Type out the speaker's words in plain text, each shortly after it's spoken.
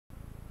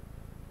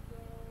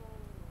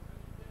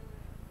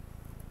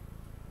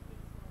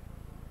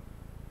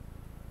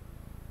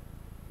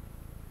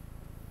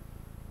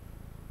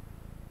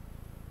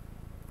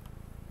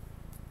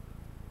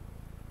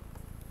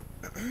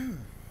I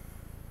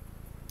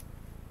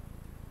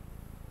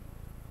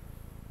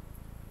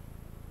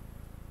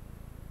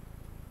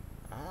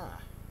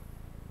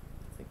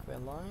think we're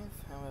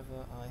live.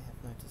 However, I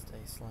have noticed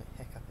a slight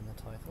hiccup in the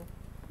title.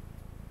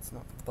 It's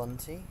not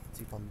Bunty,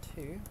 it's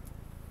Ubuntu.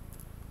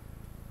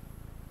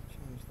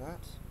 Change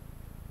that.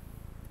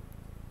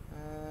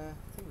 I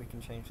think we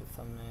can change the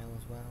thumbnail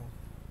as well.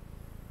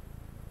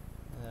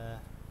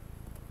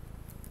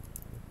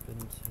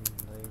 Ubuntu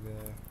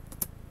logo.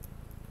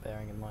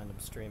 Bearing in mind I'm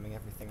streaming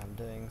everything I'm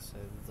doing, so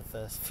the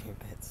first few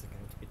bits are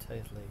going to be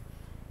totally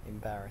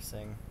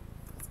embarrassing.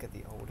 Let's get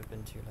the old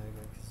Ubuntu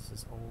logo, because this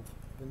is old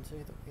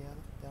Ubuntu that we are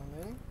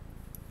downloading.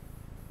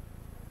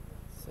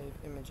 Save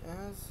image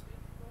as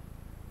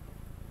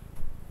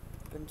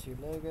Ubuntu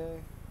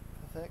logo,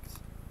 perfect.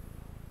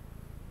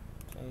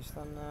 Change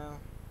thumbnail.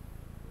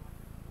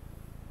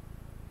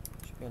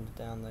 Should be under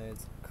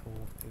downloads,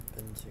 called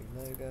Ubuntu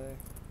logo,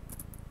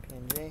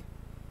 PNG.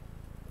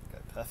 Go,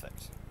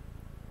 perfect.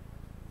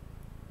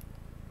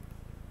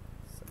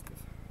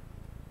 Save.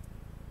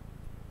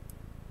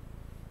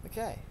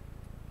 Okay,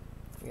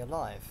 we are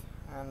live,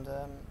 and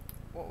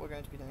what we're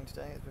going to be doing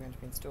today is we're going to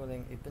be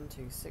installing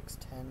Ubuntu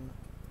 6.10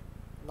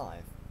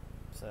 live.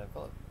 So I've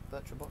got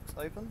VirtualBox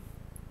open.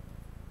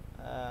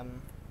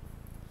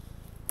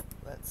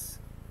 Let's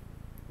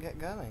get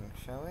going,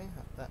 shall we?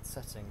 That's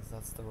settings.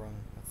 That's the wrong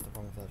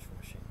virtual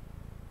machine.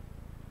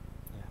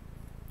 Yeah,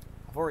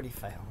 I've already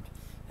failed.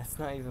 It's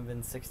not even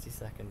been 60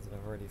 seconds and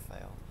I've already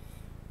failed.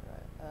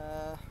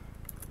 Right.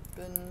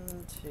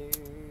 Ubuntu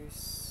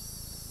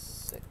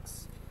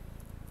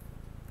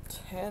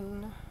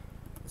 6.10.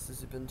 This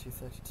is Ubuntu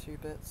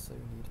 32-bit, so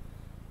we need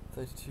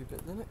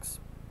 32-bit Linux.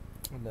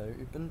 No,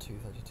 Ubuntu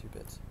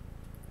 32-bit.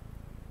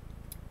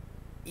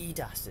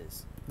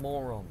 EDASes,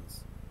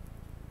 morons.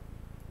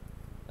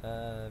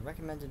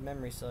 Recommended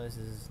memory size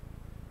is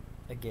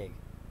a gig.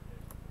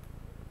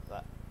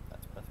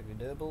 That's perfectly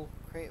doable.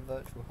 Create a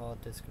virtual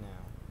hard disk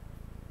now.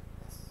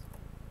 Yes.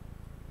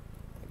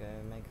 There we go.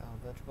 Make our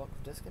VirtualBox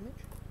disk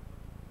image.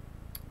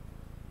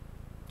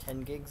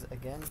 10 gigs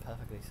again,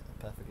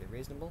 perfectly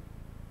reasonable.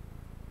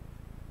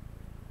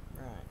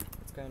 Right,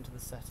 let's go into the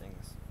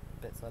settings.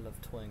 Bits I love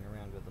toying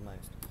around with the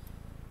most.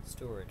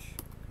 Storage.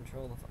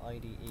 Control of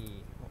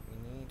IDE. What we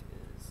need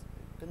is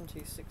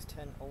Ubuntu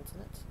 6.10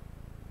 alternate.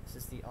 This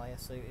is the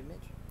ISO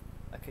image.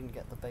 I couldn't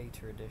get the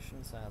beta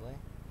edition, sadly,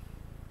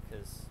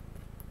 because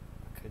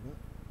I couldn't,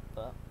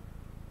 but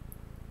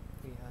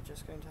we are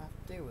just going to have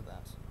to deal with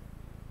that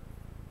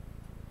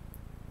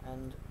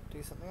and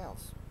do something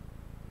else.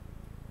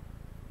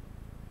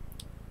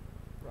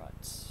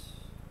 Right.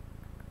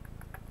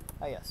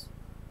 Ah yes.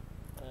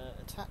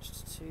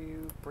 Attached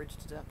to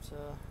bridged adapter,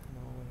 and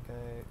I'm going to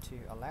go to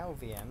allow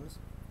VMs.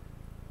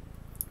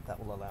 That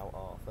will allow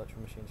our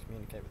virtual machine to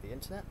communicate with the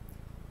internet,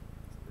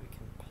 so that we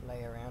can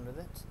play around with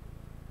it.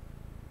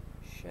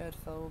 Shared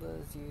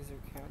folders, user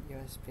account,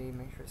 USB,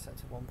 make sure it's set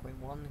to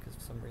 1.1, because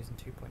for some reason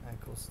 2.0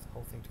 causes the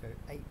whole thing to go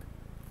ape.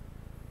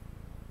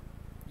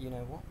 You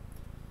know what?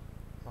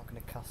 I'm not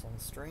going to cuss on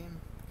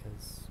stream,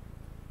 because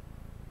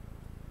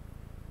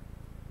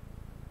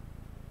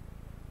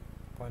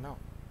why not?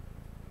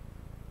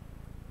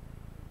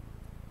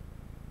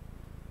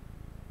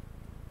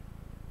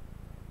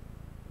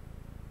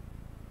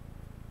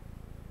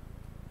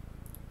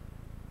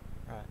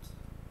 Right.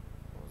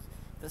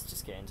 Let's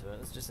just get into it.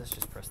 Let's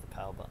just press the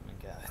power button and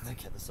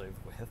get this over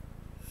with.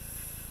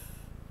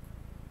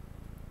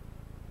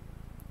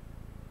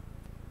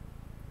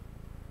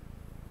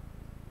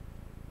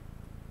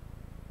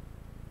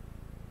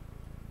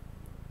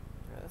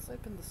 Right, let's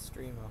open the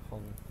stream up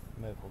on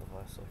mobile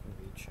device so I can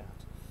view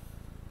chat.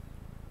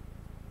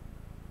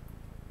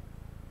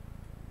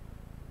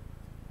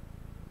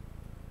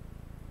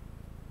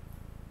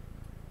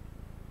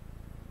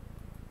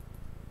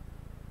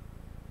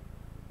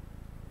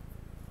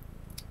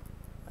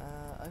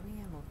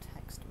 OEM or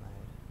text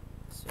mode?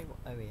 Let's see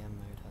what OEM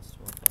mode has to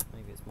offer.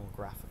 Maybe it's more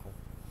graphical.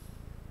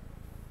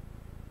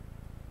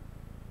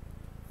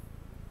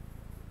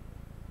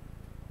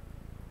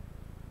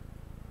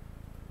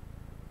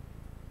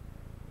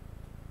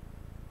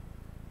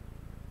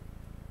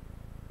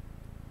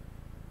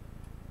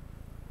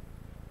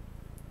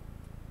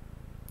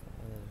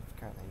 There's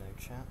currently no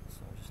chat,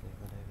 so I'll just leave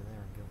that over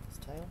there and Gilda's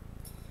tail.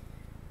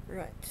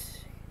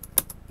 Right.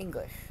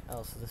 English.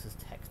 Oh, so this is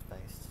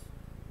text-based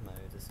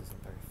mode. This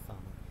isn't very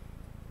fun.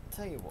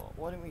 Tell you what,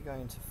 why don't we go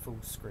into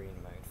full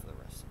screen mode for the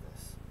rest of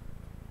this?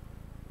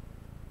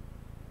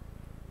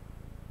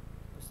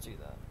 Let's do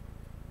that.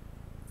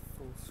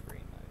 Full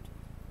screen mode.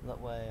 And that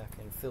way I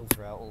can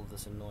filter out all of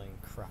this annoying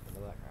crap in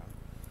the background.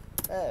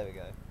 There we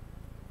go.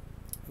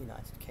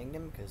 United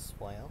Kingdom, because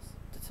why else?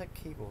 Detect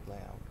keyboard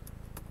layout.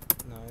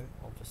 No,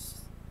 I'll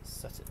just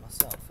set it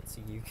myself. It's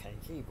a UK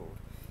keyboard.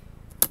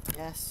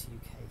 Yes,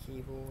 UK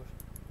keyboard.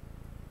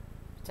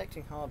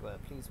 Detecting hardware,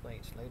 please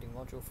wait. Loading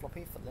module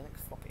floppy for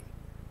Linux floppy.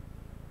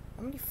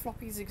 How many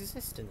floppies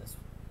exist in this? I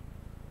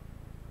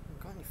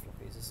haven't got any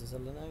floppies. This is a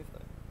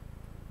Lenovo.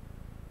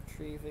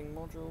 Retrieving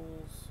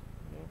modules.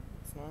 Yeah,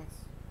 that's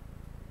nice.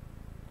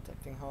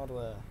 Detecting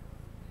hardware.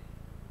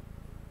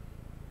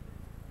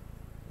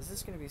 Is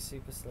this going to be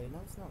super slow? No,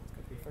 it's not. It's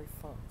going to be very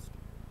fast.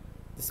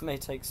 This may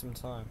take some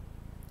time.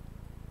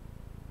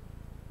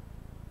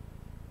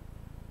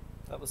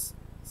 That was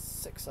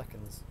 6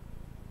 seconds.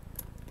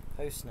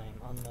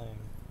 Hostname unknown.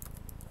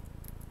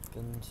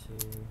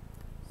 Ubuntu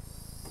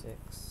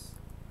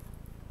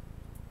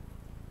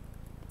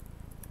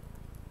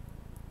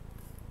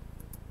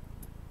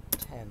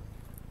 6.10.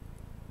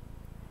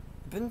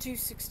 Ubuntu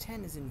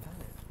 6.10 is invalid.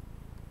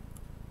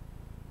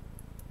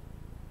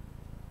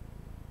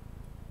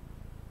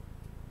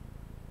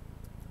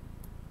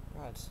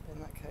 Right, in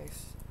that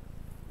case,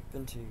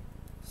 Ubuntu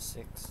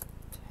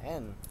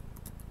 6.10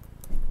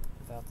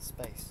 without the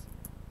space.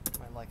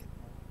 Might like it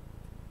more.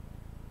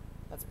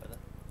 That's better.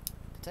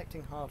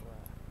 Detecting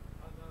hardware.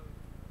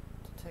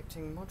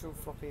 Detecting module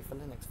floppy for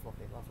Linux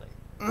floppy. Lovely.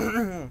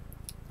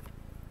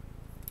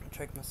 I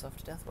choke myself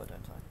to death, why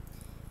don't I?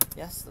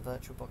 Yes, the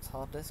VirtualBox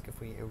hard disk. If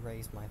we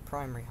erase my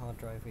primary hard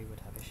drive, we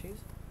would have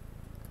issues.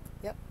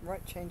 Yep,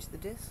 right, change the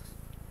disks.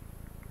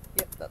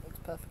 Yep, that looks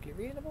perfectly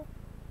readable.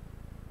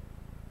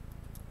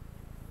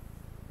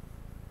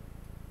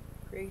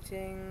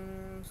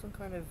 Creating some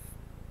kind of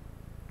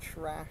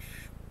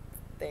trash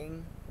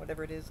thing,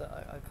 whatever it is.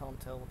 I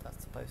can't tell what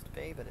that's supposed to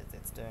be, but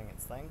it's doing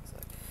its thing, so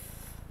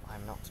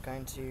I'm not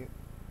going to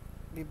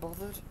be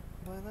bothered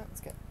by that.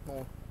 Let's get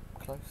more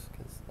close,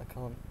 because I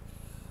can't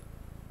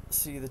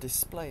see the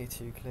display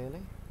too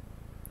clearly.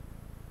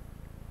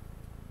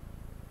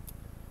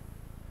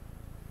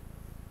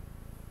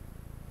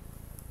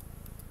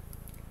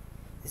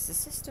 Is the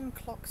system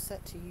clock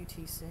set to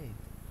UTC?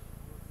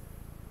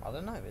 I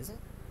don't know, is it?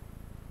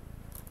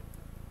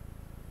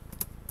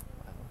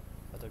 Well,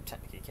 I don't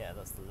technically care,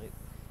 that's the loop.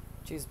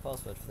 Choose a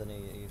password for the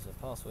new user.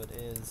 Password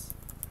is...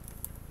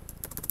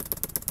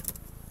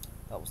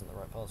 That wasn't the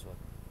right password.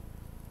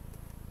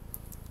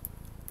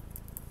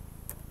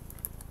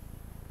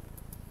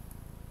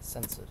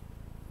 Censored.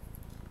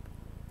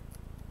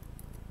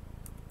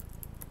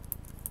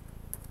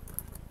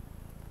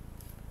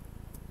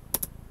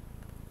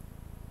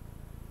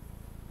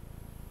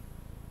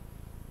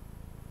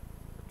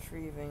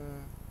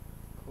 Retrieving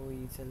core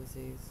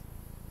utilities.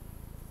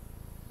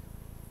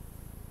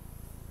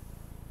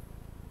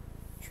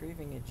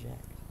 Retrieving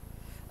eject.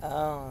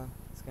 Oh,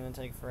 it's going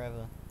to take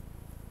forever.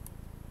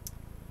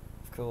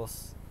 Of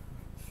course.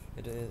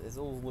 It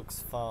all looks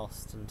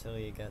fast until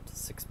you get to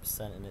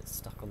 6% and it's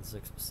stuck on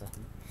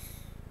 6%.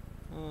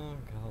 Oh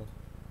god.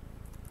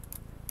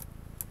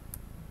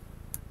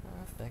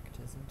 Perfect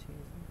isn't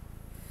easy.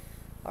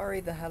 Hurry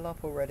the hell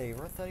up already.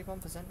 We're at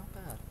 31%, not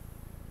bad.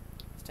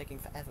 It's taking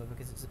forever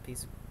because it's a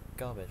piece of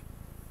garbage.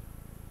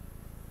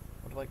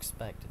 What do I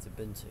expect? It's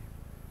Ubuntu.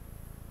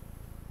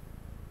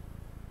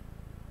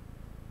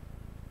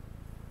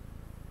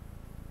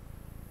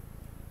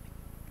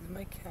 Is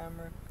my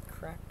camera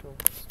cracked or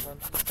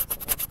smudged?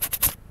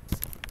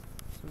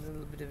 There's a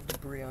little bit of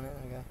debris on it.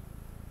 There we go.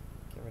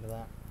 Get rid of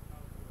that.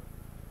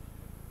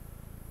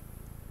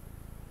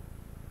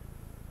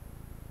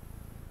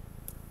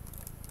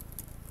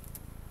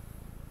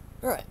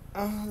 Right,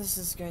 this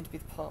is going to be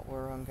the part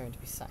where I'm going to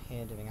be sat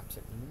here doing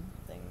absolutely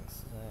nothing.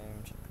 So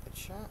check the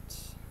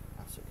chat.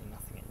 Absolutely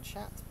nothing in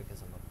chat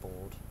because I'm a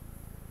bored,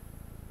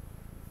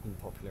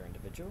 unpopular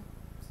individual.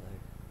 So,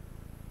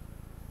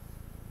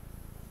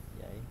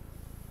 yay.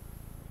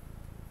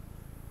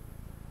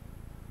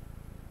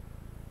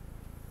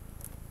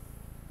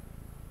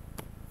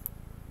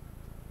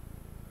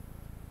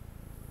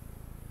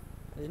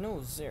 In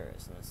all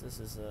seriousness, this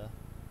is a...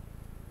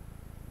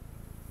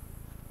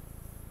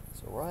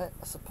 It's alright,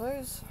 I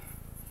suppose.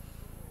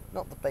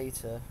 Not the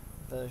beta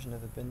version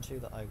of Ubuntu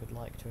that I would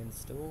like to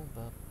install,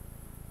 but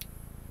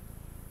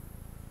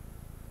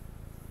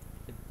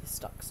you're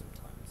stuck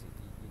sometimes.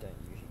 You don't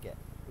usually get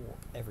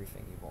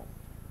everything you want.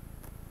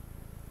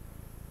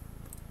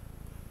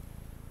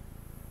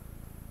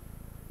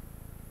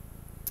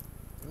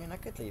 I mean, I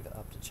could leave it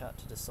up to chat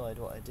to decide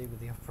what I do with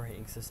the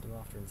operating system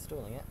after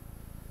installing it.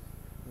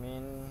 I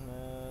mean,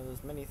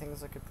 there's many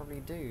things I could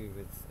probably do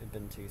with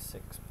Ubuntu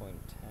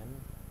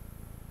 6.10.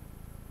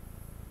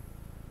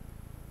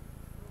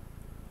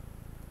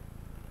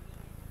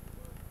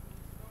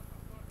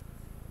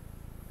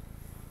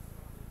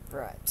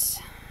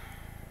 Right.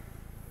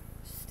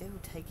 Still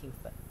taking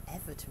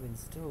forever to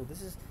install.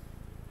 This is,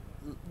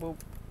 well,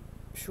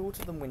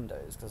 shorter than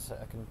Windows, because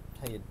I can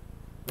tell you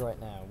right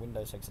now,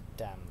 Windows takes a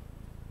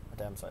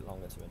damn sight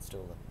longer to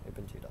install than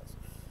Ubuntu does.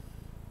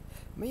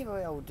 Maybe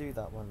I will do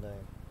that one day.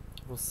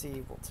 We'll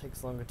see what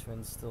takes longer to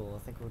install. I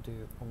think we'll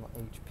do on the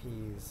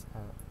HPs,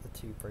 the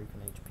two broken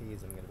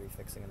HPs I'm going to be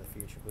fixing in the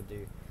future. We'll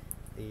do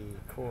the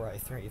Core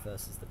i3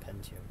 versus the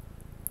Pentium.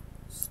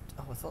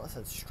 Oh, I thought I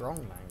said strong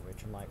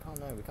language. I'm like, oh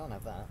no, we can't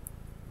have that.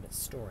 And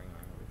it's storing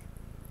language.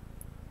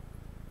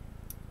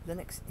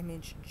 Linux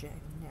image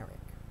generic.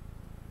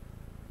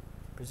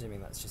 Presuming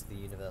that's just the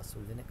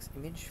universal Linux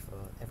image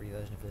for every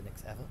version of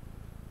Linux ever.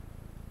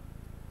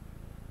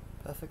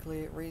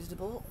 Perfectly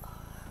reasonable.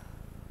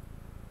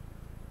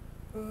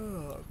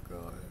 Oh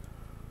god.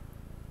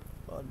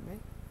 Pardon me.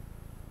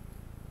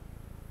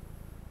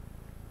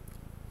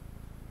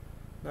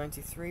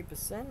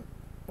 93%.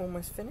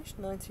 Almost finished.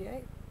 98.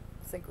 I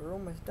think we're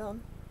almost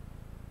done.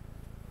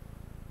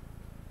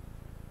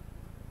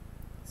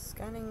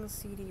 Scanning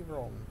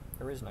CD-ROM.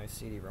 There is no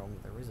CD-ROM,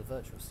 but there is a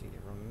virtual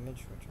CD-ROM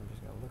image, which I'm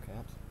just going to look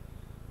at.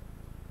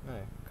 No,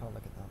 can't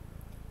look at that.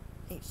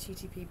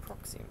 HTTP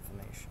proxy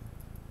information.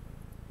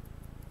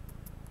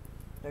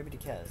 Nobody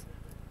cares.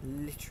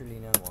 Literally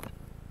no one.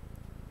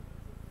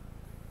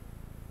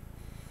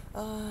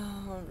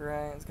 Oh,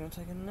 great. It's going to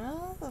take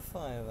another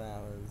 5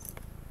 hours.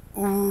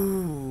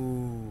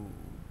 Ooh.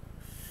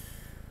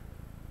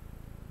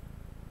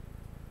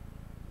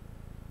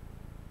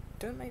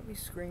 Don't make me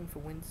scream for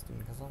Winston,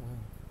 because I will.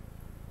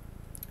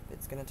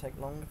 It's going to take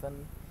longer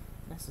than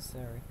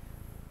necessary.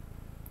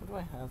 What do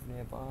I have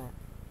nearby?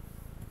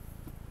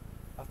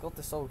 I've got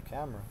this old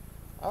camera.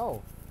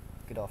 Oh,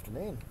 good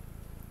afternoon,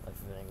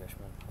 life of an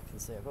Englishman. I can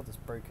see I've got this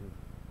broken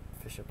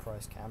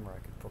Fisher-Price camera I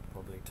could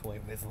probably toy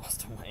with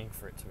whilst I'm waiting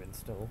for it to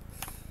install.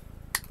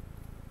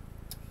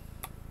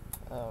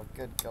 Oh,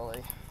 good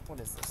golly. What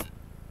is this?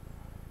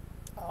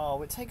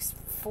 Oh, it takes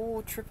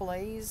 4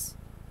 AAAs.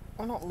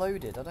 I'm not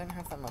loaded. I don't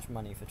have that much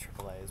money for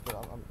AAAs,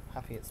 but I'm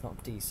happy it's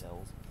not D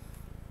cells.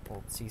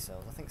 Or C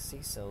cells. I think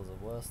C cells are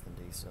worse than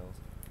D cells.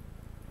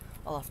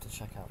 I'll have to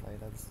check out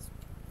later.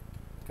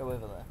 Go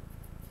over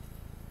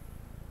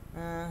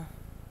there.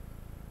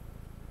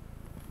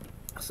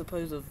 I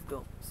suppose I've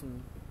got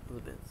some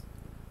other bits.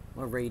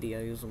 My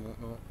radios and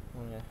whatnot.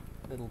 Oh yeah,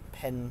 little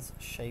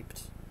pen-sized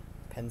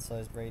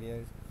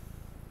radios.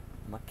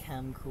 My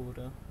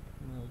camcorder,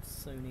 my old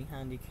Sony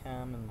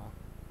Handycam, and my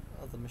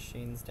other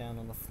machines down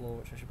on the floor,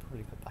 which I should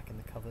probably put back in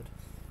the cupboard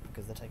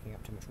because they're taking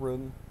up too much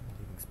room,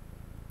 leaving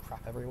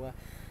crap everywhere.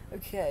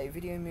 Okay,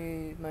 video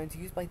modes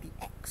used by the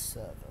X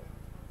server.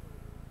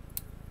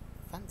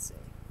 Fancy.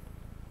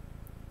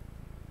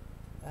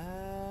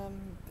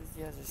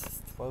 Yeah,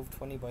 just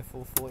 1220 by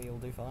 440 will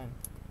do fine.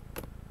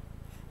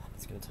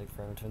 It's going to take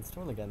forever to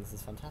install again. This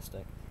is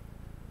fantastic.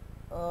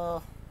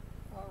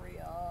 Hurry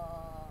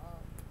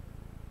up,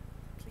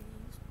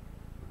 please.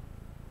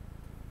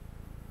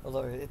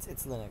 Although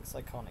it's Linux,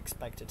 I can't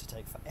expect it to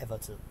take forever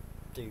to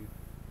do.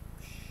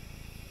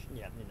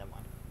 Yeah, never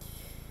mind.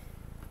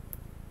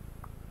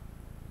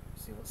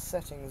 See what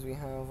settings we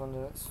have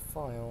under its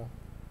file.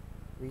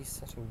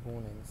 Reset all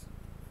warnings.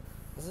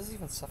 Has this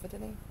even suffered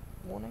any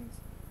warnings?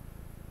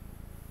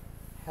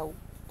 Help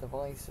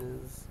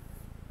devices.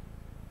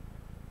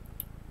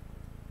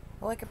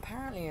 Like,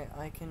 apparently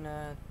I can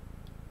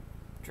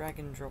drag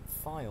and drop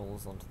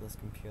files onto this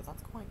computer.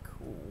 That's quite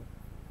cool.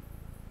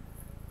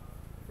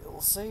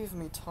 It'll save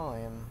me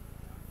time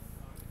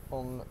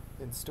on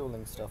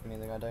installing stuff,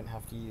 meaning I don't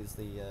have to use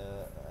the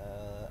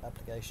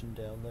application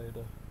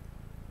downloader.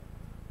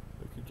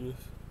 I could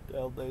just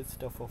download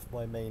stuff off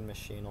my main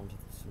machine onto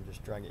this and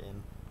just drag it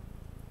in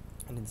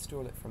and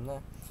install it from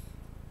there.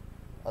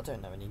 I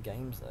don't know any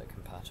games that are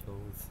compatible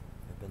with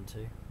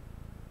Ubuntu.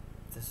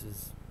 If this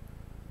is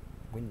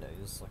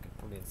Windows, I could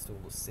probably install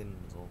The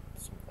Sims or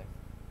something.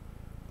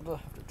 But I'll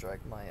have to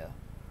drag my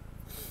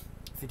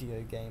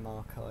video game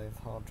archive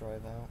hard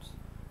drive out.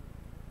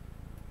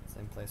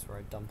 Same place where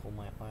I dump all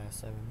my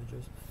ISO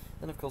images.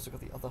 Then of course I've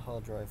got the other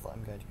hard drive that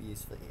I'm going to be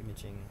used for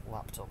imaging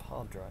laptop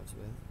hard drives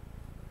with.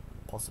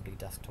 Possibly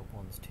desktop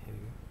ones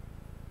too.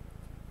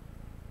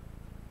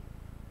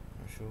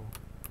 Not sure.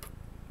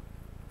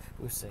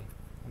 We'll see.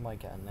 I might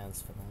get a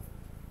NAS for that.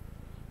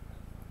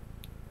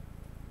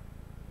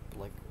 But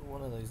like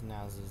one of those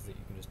NASs that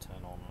you can just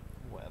turn on at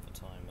whatever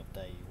time of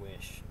day you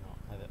wish, not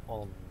have it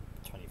on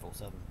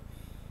 24/7.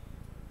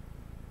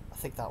 I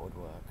think that would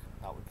work.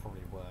 That would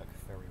probably work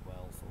very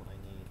well for what I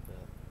need,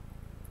 but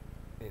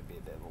it'd be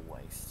a bit of a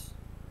waste.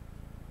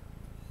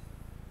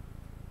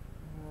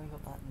 I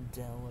got that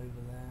Dell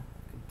over there. I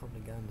could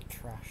probably go in the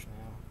trash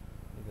now,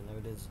 even though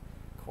it is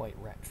quite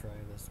retro.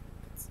 It's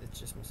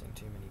just missing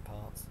too many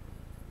parts.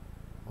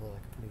 Although I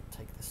could probably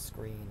take the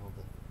screen or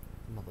the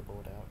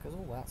motherboard out, because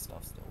all that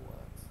stuff still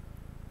works.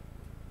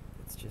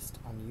 It's just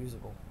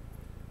unusable.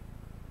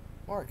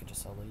 Or I could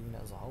just sell the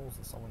unit as a whole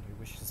to someone who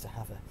wishes to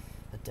have a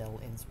Dell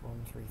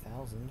Inspiron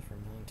 3000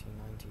 from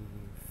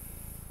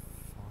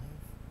 1995.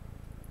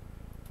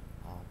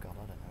 Oh god,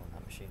 I don't know when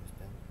that machine was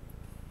built.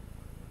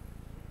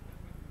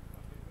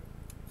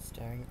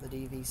 Staring at the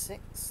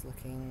DV6,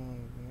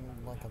 looking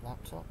like a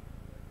laptop,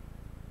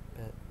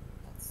 but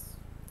that's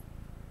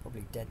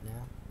probably dead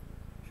now.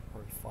 Should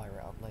probably fire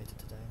it up later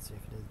today and see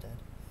if it is dead.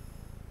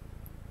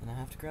 And I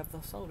have to grab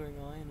the soldering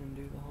iron and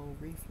do the whole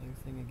reflow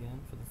thing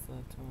again for the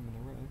 3rd time in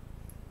a row.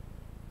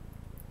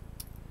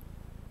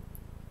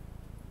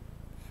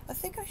 I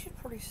think I should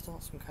probably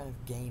start some kind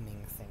of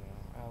gaming thing.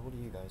 What do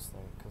you guys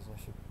think? Because I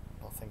should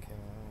start thinking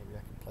maybe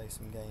I could play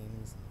some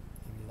games and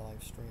maybe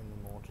live stream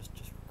them or just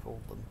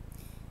record them.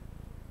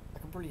 I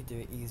can probably do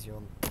it easier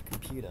on the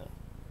computer,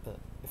 but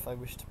if I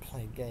wish to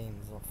play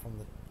games from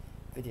the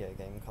video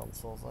game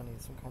consoles, I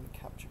need some kind of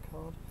capture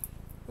card,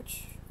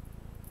 which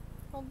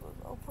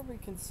I'll probably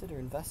consider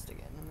investing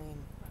in. I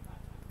mean,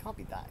 it can't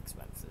be that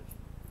expensive.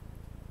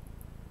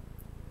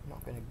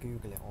 not going to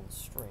Google it on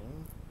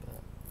stream,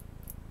 but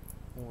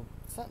we'll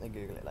certainly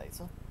Google it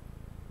later.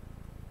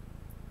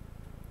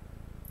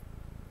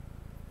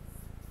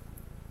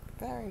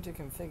 Preparing to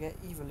configure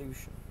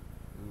evolution.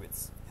 Ooh,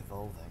 it's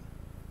evolving.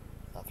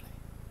 Lovely.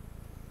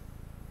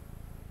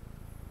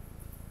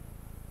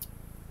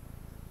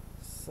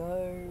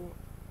 So,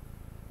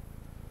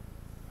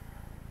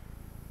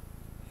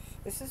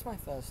 this is my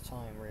first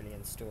time really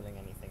installing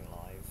anything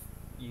live.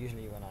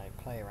 Usually when I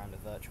play around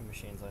with virtual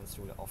machines I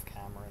install it off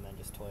camera and then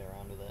just toy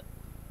around with it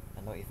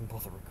and not even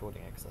bother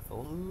recording it because I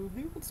thought, oh,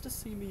 who wants to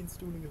see me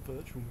installing a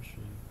virtual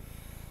machine?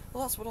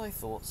 Well, that's what I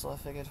thought, so I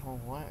figured, well,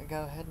 why don't I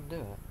go ahead and do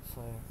it?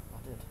 So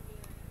I did.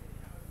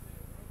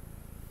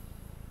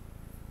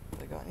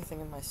 Have I got anything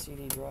in my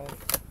CD drive?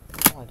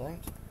 No, I don't.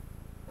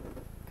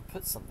 I could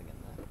put something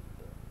in there,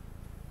 but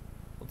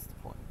what's the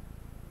point?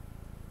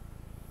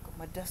 Got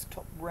my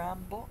desktop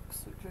RAM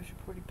box, which I should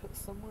probably put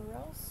somewhere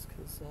else,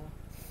 because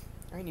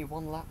only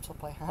one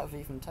laptop I have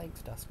even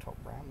takes desktop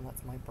RAM, and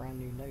that's my brand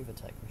new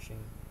Novatech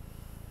machine.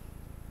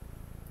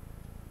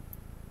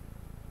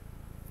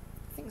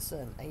 I think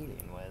certain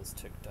Alienwares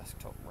took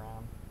desktop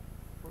RAM,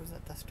 or was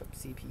that desktop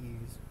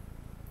CPUs?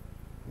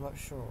 I'm not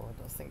sure.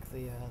 I think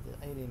the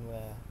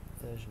Alienware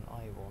version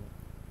I want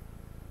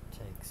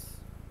takes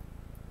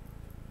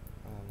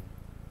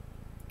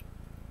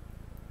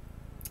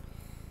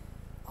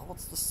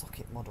what's the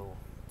socket model?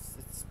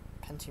 It's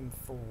Pentium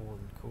 4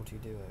 and Core 2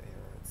 Duo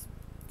era. It's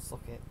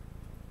socket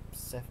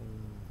 7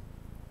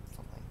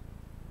 something.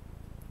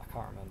 I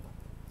can't remember.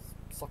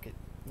 Socket,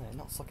 no,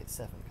 not socket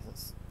 7 because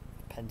it's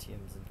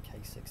Pentiums and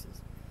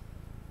K6s.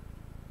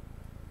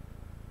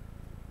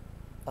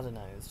 I don't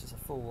know, it's just a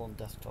full-on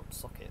desktop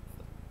socket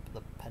for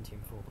the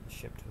Pentium 4 that was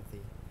shipped with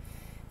the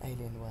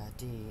Alienware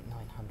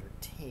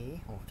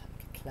D900T, or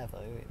technically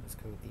Clevo. It was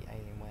called the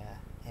Alienware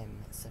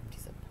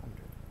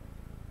M7700.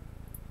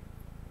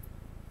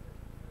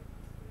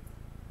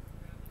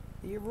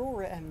 The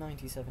Aurora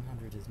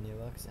M9700 is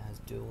newer because it has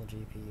dual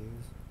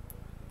GPUs,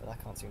 but I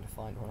can't seem to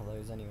find one of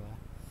those anywhere.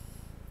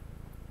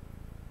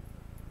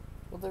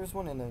 Well, there's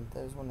one in the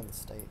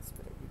States,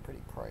 but it would be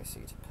pretty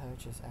pricey to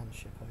purchase and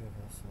ship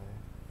over, so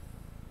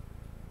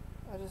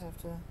I just have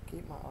to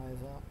keep my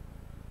eyes out.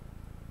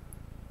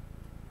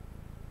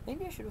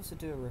 Maybe I should also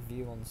do a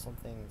review on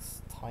something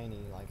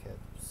tiny like a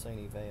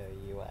Sony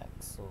Vaio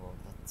UX or a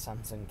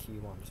Samsung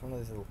Q1, just one of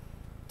those little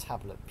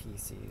tablet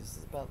PCs.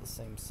 It's about the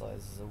same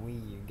size as a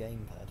Wii U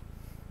gamepad.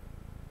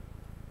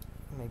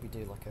 Maybe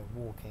do like a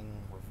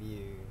walking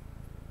review.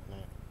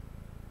 No.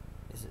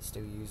 Is it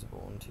still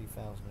usable in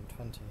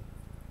 2020?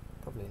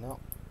 Probably not.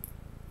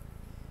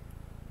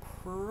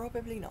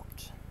 Probably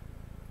not.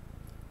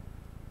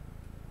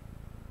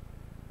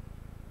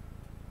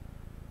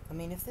 I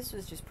mean, if this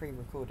was just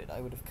pre-recorded, I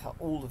would have cut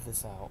all of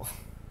this out.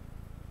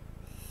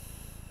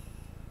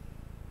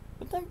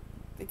 But no,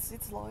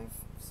 it's live,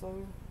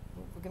 so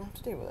we're going to have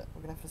to deal with it.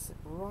 We're going to have to sit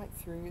right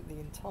through the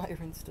entire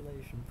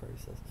installation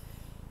process.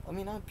 I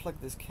mean, I'd plug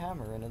this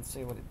camera in and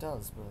see what it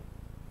does, but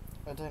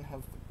I don't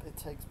have... It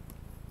takes...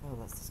 Oh,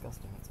 that's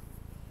disgusting. Let's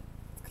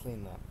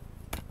clean that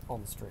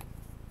on stream.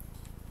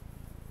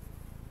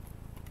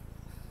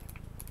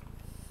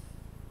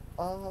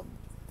 For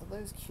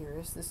those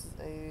curious, this is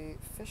a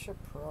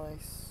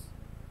Fisher-Price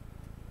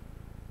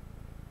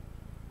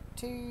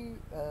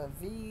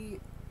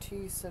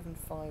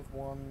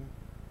V2751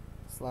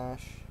 /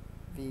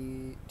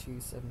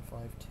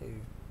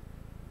 V2752.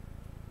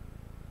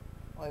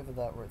 Either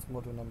that or its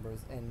model number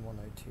is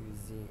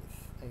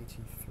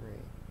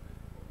N102Z83.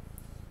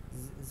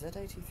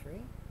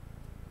 Z83?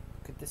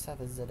 Could this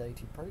have a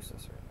Z80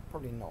 processor in it?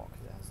 Probably not,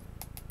 because it has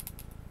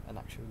an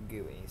actual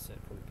GUI, so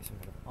it'd probably be some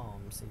kind of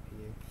ARM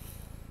CPU.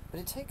 But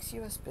it takes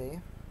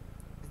USB,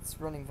 its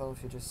running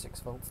voltage is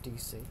 6 volts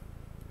DC,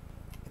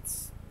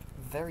 it's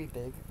very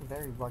big,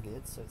 very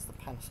rugged, so it's the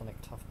Panasonic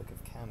Toughbook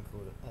of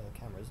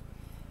cameras.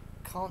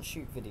 Can't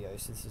shoot video,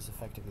 so this is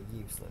effectively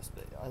useless,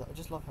 but I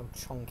just love how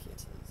chunky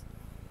it is.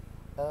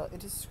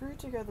 It is screwed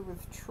together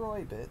with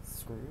tri-bit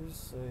screws,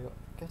 so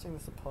getting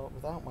this apart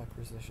without my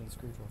precision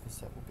screwdriver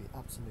set will be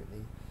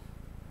absolutely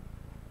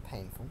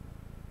painful.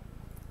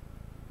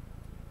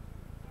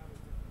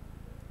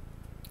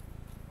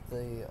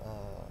 The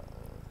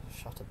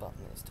shutter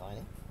button is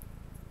tiny.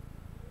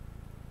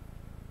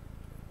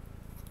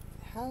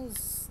 It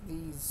has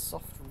these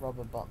soft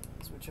rubber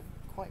buttons, which are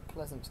quite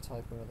pleasant to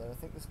type with, although I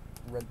think this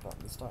red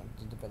button is starting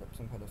to develop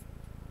some kind of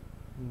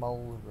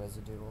mold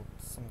residue or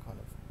some kind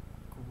of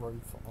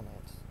growth on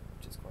it,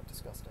 which is quite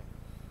disgusting.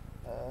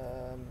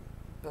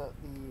 But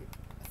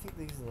I think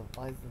these are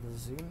either the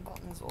zoom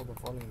buttons or the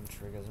volume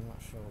triggers. I'm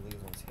not sure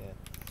these ones here.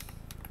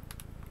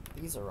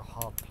 These are a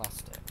hard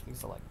plastic.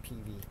 These are like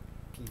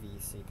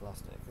PVC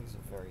plastic. These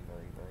are very,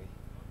 very, very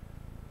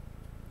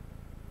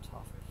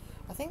tough.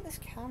 I think this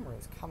camera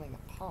is coming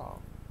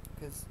apart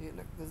because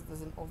look,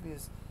 there's an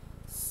obvious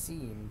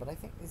seam, but I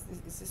think is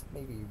this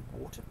maybe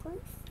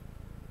waterproof?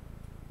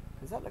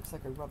 Because that looks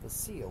like a rubber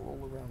seal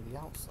all around the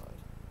outside.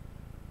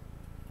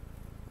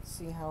 Let's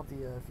see how the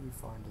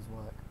viewfinders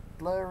work.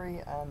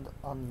 Blurry and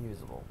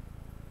unusable.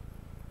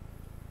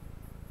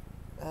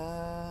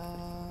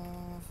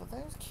 For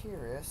those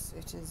curious,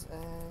 it is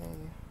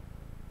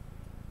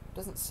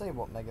doesn't say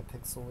what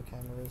megapixel the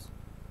camera is.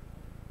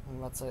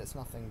 I'd say it's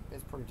nothing.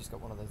 It's probably just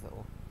got one of those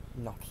little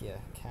Nokia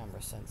camera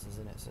sensors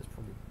in it, so it's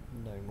probably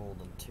no more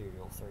than 2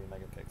 or 3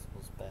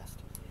 megapixels best.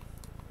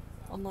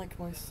 Unlike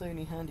my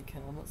Sony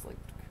Handycam, that's like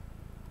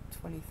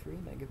 23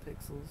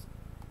 megapixels.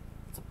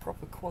 It's a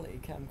proper quality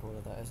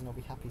camcorder, that is, and I'll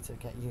be happy to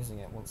get using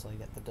it once I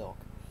get the dock.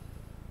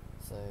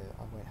 So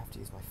I won't have to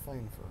use my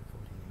phone for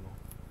recording anymore.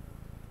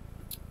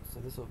 So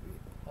this will be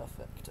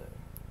perfecto.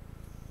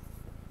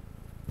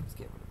 Let's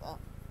get rid of that.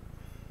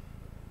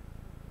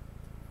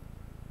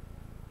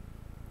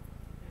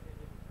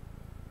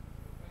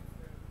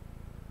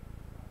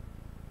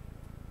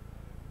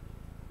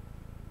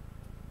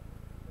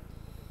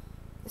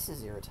 This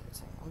is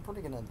irritating. I'm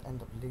probably going to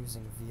end up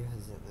losing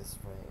viewers at this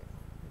rate,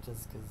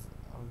 just because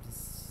I'm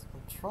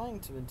trying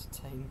to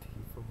entertain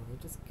people, but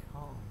I just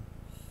can't.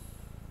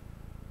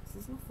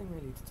 There's nothing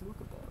really to talk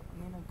about.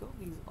 I mean, I've got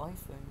these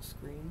iPhone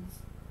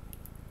screens.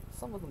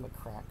 Some of them are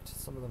cracked,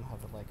 some of them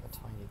have like a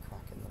tiny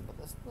crack in them, but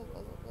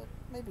they're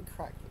maybe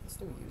cracked, but they're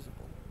still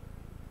usable.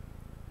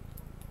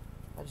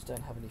 I just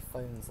don't have any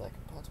phones they're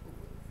compatible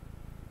with.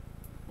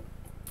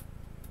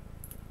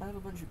 I have a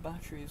bunch of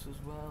batteries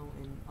as well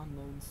in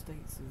unknown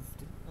states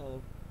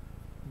of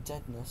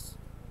deadness.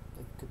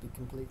 They could be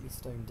completely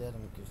stone dead.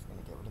 I'm just going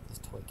to get rid of this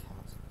toy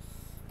cat.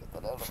 Get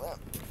that out of there.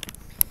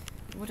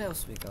 What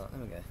else we got? There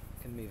we go.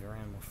 I can move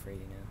around more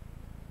freely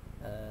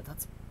now.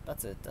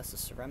 That's a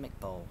ceramic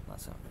bowl.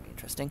 That's not really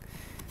interesting.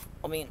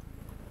 I mean,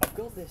 I've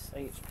got this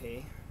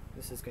HP.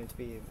 This is going to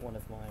be one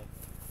of my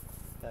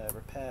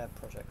repair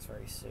projects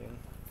very soon.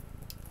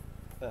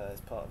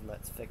 As part of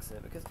Let's Fix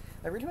It, because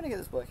I really want to get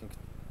this working.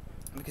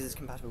 Because it's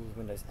compatible with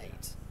Windows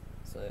 8,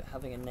 so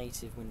having a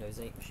native Windows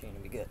 8 machine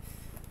would be good.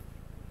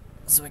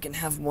 So I can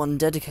have one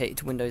dedicated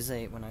to Windows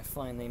 8 when I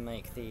finally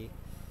make the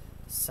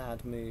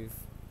sad move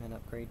and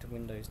upgrade to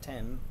Windows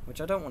 10,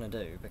 which I don't want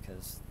to do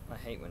because I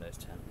hate Windows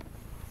 10.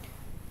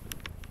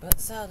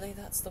 But sadly,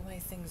 that's the way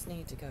things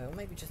need to go. Or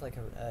maybe just like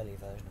an early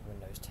version of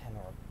Windows 10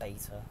 or a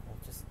beta, or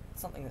just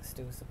something that's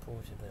still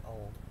supported but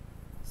old.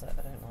 So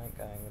I don't like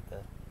going with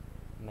the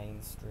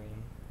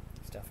mainstream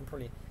stuff, and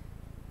probably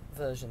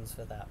versions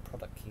for that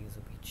product keys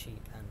will be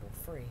cheap and or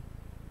free.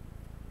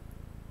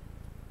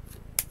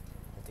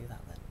 I'll do that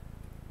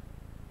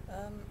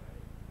then.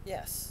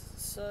 Yes,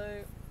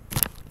 so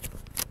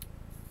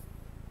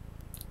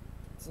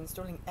it's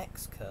installing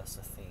X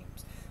cursor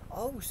themes.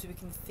 Oh, so we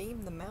can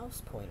theme the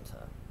mouse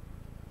pointer.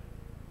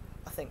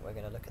 I think we're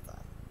going to look at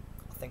that.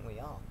 I think we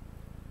are.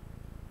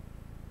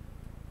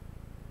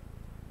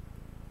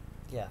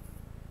 Yeah.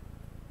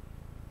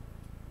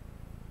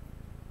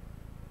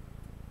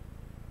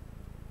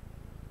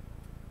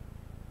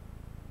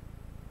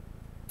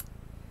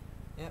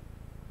 Yep.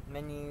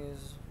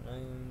 Menus, no,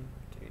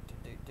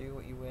 do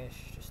what you wish,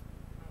 just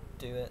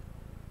do it.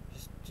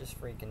 Just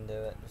freaking do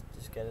it.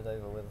 Just get it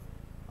over with.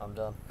 I'm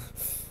done.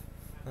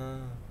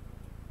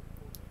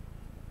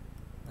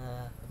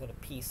 I've got a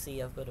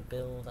PC I've got to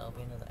build. That'll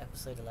be another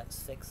episode of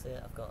Let's Fix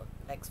It. I've got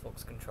an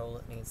Xbox controller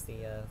that needs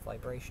the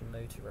vibration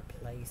motor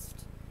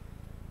replaced.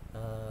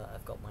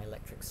 I've got my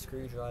electric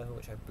screwdriver,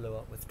 which I blew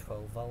up with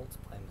 12 volts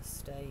by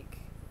mistake.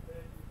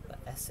 The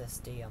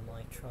SSD I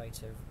might try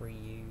to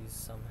reuse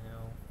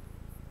somehow.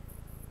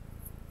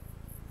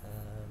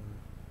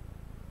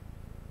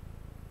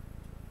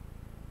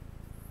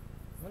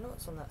 I wonder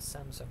what's on that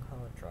Samsung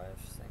hard drive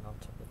thing on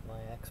top of my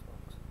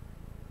Xbox.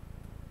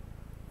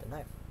 Don't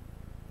know.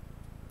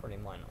 Probably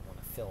might not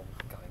want to film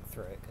going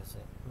through it because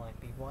it might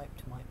be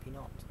wiped, might be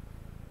not.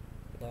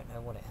 We don't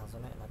know what it has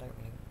on it, and I don't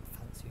really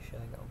fancy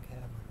showing it on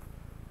camera.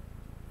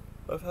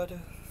 I've had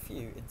a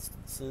few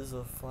instances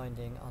of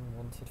finding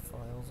unwanted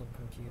files on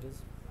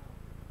computers.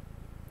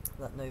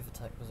 That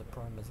Novatech was a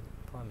prime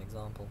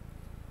example,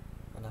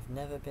 and I've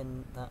never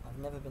been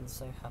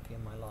so happy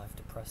in my life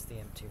to press the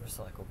empty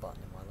recycle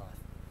button in my life.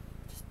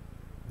 Just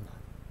no.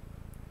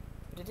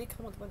 But it did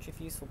come with a bunch of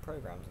useful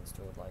programs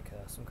installed, like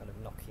some kind of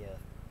Nokia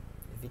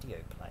video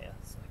player,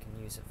 so I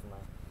can use it for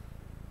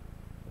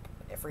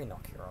every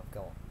Nokia I've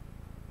got,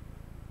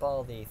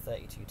 bar the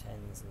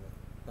 3210s and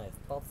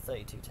bar the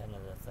 3210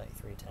 and the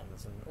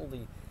 3310s and all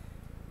the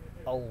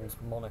old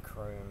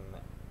monochrome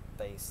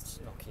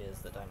based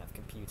Nokias that don't have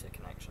computer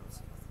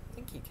connections. I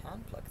think you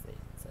can plug the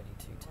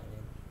 3210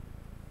 in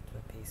to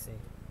a PC.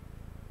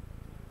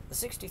 The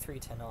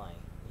 6310i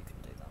you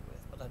can do that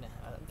with, but I don't know.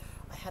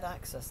 I had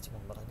access to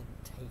one, but I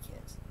didn't take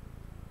it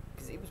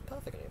because it was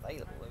perfectly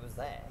available. It was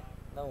there.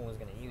 No one was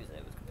going to use it.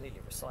 It was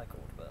completely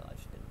recycled, but I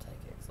just didn't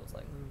take it because I was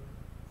like,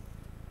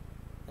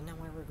 and now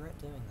I regret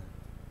doing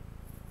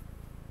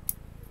that.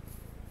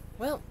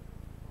 Well,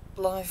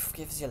 life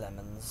gives you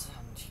lemons,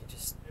 and you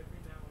just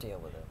deal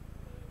with it.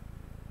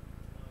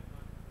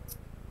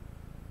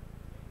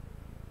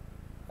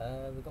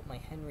 We've got my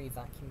Henry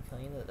vacuum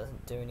cleaner that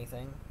doesn't do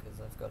anything because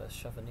I've got to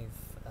shove a new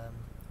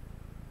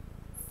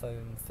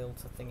foam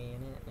filter thingy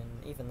in it,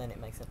 and even then it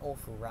makes an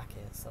awful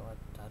racket, so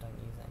I don't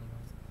use it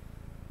anyways.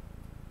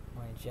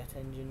 My jet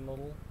engine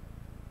model,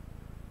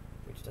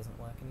 which doesn't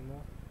work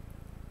anymore.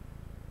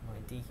 My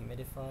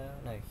dehumidifier,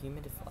 no,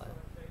 humidifier,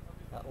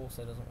 that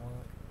also doesn't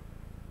work.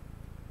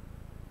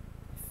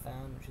 My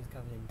fan, which is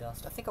covered in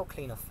dust. I think I'll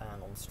clean a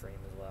fan on stream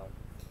as well,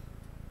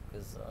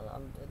 because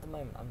at the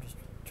moment I'm just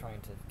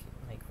trying to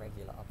make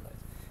regular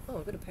uploads. Oh,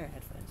 I've got a pair of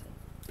headphones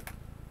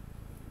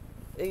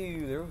in.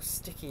 Ew, they're all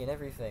sticky and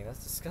everything.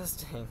 That's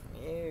disgusting.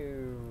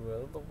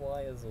 Ew, the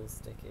wire's all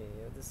sticky.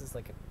 This is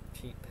like a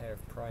cheap pair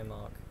of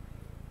Primark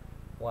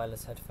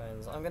wireless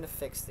headphones. I'm going to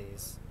fix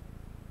these.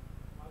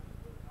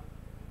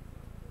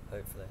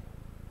 Hopefully.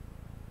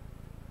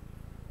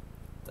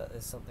 That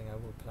is something I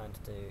will plan to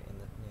do in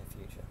the near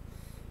future.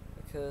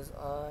 Because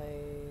I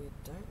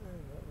don't know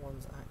what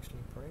one's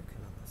actually broken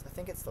on this. I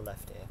think it's the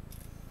left ear.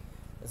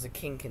 There's a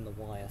kink in the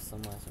wire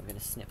somewhere, so I'm going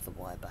to snip the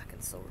wire back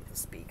and solder the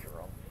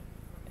speaker on.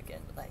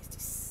 Again, but that is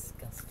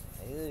disgusting.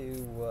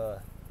 Ew.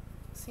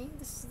 See,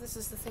 this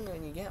is the thing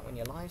when you get when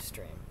you live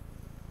stream.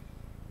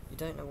 You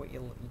don't know what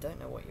you'll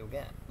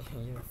get.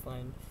 You'll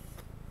find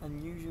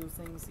unusual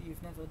things that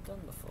you've never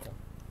done before.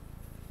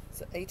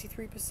 So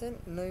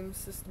 83% GNOME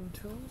system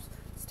tools,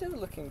 still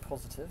looking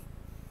positive.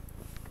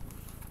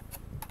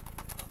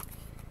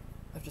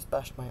 I've just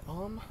bashed my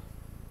arm.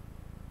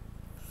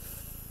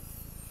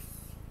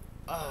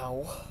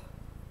 Ow.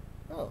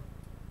 Oh.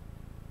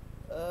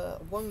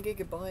 1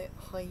 GB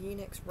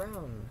Hynix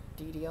RAM.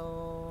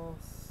 DDR...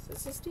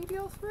 Is this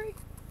DDR3? It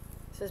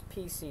says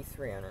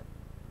PC3 on it.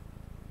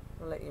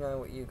 I'll let you know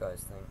what you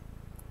guys think.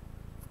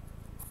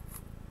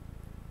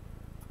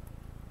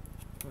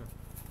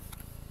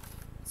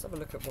 Let's have a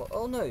look at what...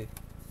 Oh no!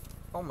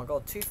 Oh my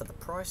god, 2 for the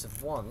price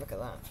of 1. Look at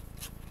that.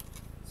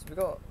 So we've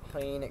got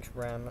Hynix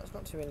RAM. That's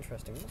not too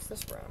interesting. What's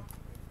this RAM?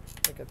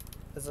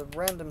 There's a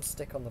random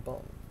stick on the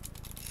bottom.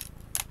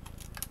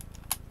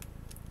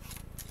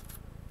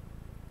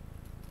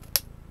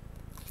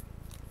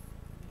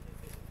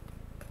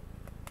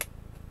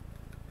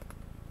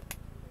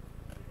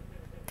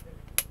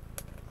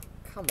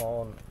 Come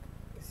on.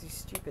 It's these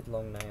stupid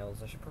long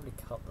nails. I should probably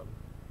cut them.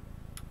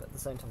 But at the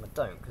same time I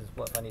don't, because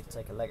what if I need to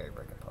take a Lego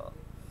brick apart?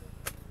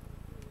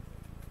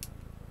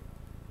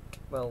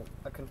 Well,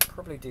 I can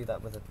probably do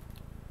that with a...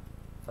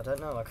 I don't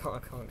know, I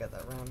can't get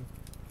that RAM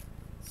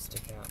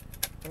sticking out.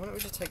 Why don't we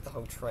just take the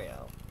whole tray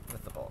out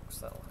with the box?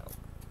 That'll help.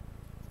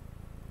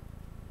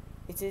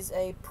 It is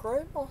a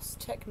ProMOS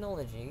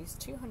Technologies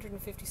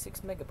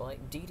 256 megabyte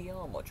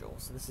DDR module.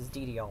 So this is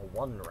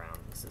DDR1 RAM.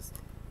 This is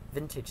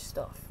vintage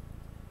stuff.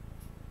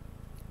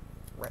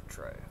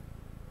 Retro.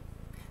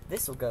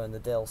 This will go in the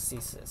Dell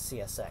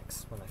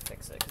CSX when I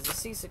fix it, because the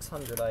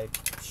C600 I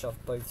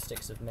shoved both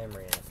sticks of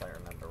memory in, if I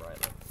remember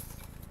rightly,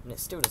 and it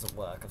still doesn't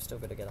work. I've still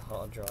got to get a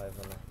hard drive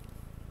and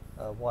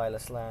a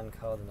wireless LAN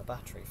card and a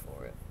battery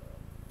for it.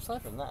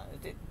 Aside from that,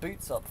 it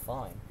boots up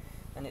fine,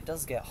 and it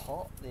does get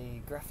hot.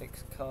 The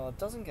graphics card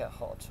doesn't get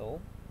hot at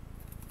all.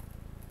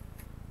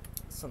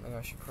 It's something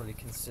I should probably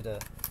consider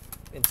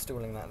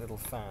installing that little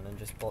fan and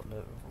just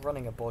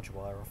running a bodge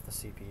wire off the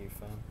CPU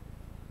fan.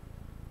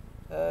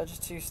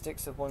 Just 2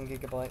 sticks of 1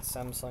 GB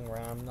Samsung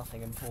RAM,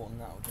 nothing important,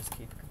 that will just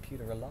keep a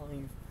computer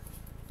alive.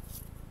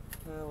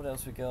 What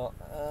else we got?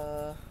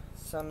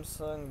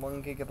 Samsung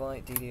 1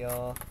 GB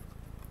DDR.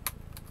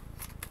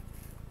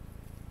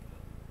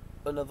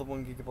 Another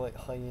 1 GB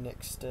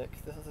Hynix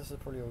stick. This is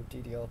probably all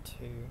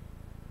DDR2,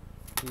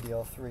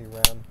 DDR3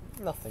 RAM.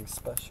 Nothing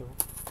special.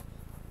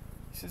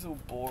 This is all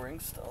boring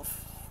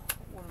stuff.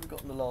 What have we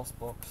got in the last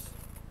box?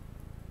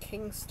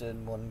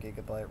 Kingston 1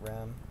 GB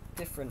RAM.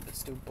 Different but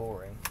still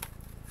boring.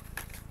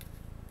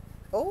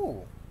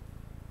 Oh!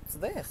 What's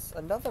this?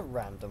 Another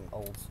random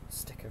old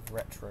stick of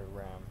retro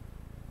RAM.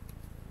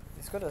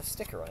 It's got a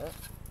sticker on it.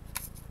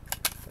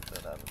 Get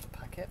that out of the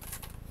packet.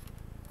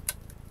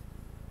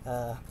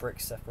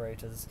 Brick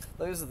separators.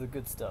 Those are the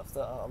good stuff.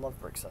 I love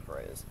brick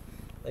separators.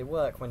 They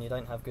work when you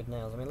don't have good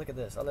nails. I mean, look at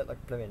this. I look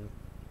like blooming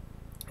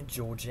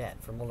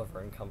Georgette from Oliver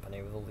and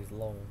Company with all these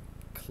long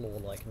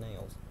claw-like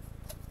nails.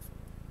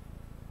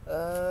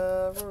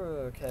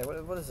 Okay,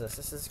 what is this?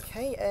 This is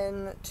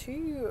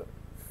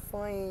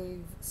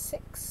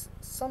KN256,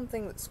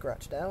 something that's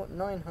scratched out,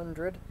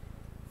 900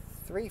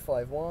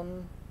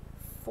 351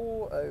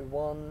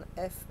 401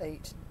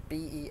 F8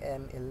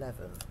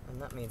 BEM11,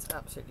 and that means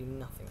absolutely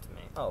nothing to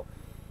me. Oh,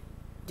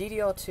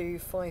 DDR2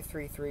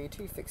 533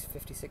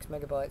 256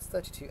 megabytes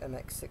 32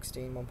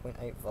 MX16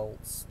 1.8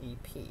 volts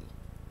EP.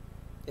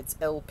 It's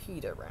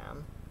LPDA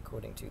RAM,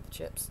 according to the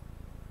chips.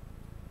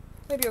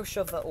 Maybe I'll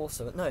shove that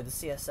also. No, the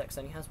CSX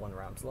only has 1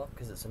 RAM slot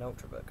because it's an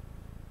Ultrabook.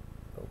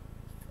 Cool.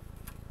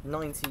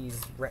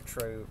 90s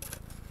retro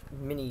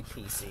mini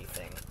PC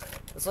thing.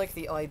 It's like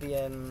the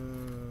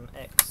IBM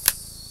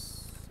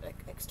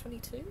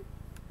X22?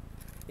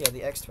 Yeah,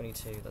 the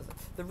X22 does it.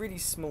 The really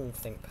small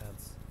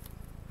ThinkPads.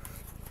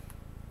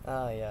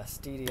 Ah yes,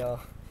 DDR.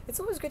 It's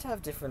always good to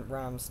have different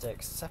RAM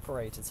sticks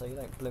separated so you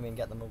don't blooming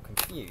get them all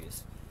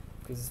confused.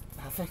 Because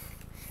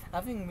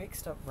having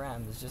mixed up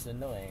RAM is just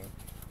annoying.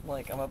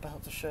 Like I'm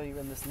about to show you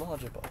in this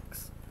larger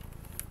box.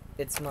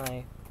 It's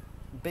my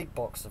big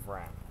box of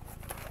RAM.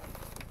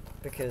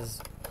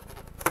 Because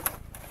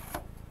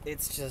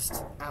it's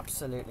just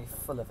absolutely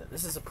full of it.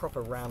 This is a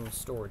proper RAM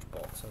storage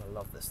box, and I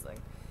love this thing.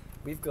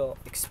 We've got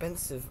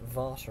expensive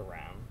Vata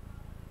RAM,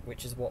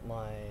 which is what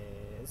my...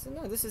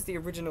 No, this is the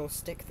original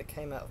stick that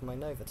came out of my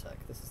Novatech.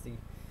 This is the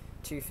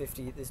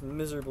 250, this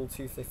miserable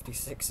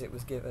 256 it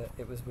was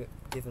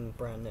given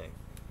brand new.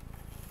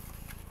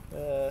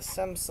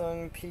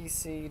 Samsung,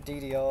 PC,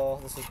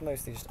 DDR, this is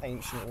mostly just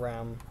ancient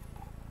RAM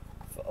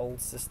for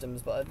old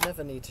systems, but I'd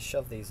never need to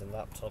shove these in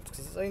laptops,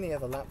 because it's only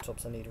ever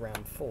laptops I need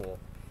RAM for,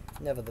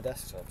 never the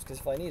desktops, because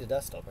if I need a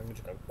desktop, I can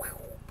just go,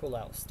 pull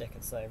out a stick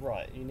and say,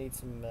 right, you need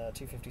some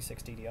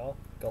 256 DDR,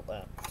 got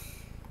that.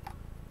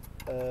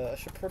 I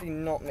should probably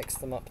not mix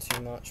them up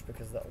too much,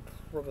 because that will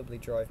probably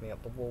drive me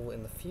up the wall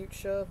in the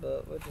future,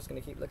 but we're just going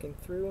to keep looking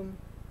through them.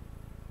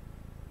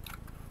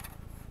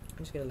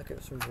 I'm just going to look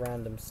at some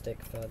random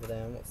stick further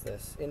down. What's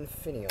this?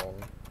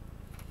 Infineon.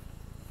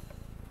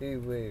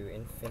 Ooh woo,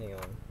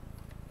 Infineon.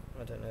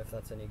 I don't know if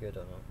that's any good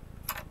or not.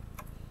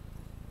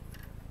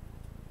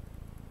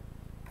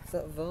 Is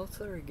that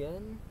Vata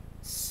again?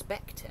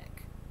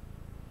 Spectec.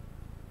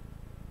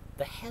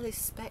 The hell is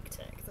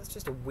Spectec? That's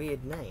just a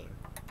weird name.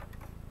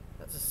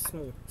 That's a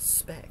small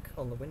speck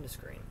on the window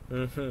screen.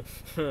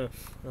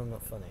 I'm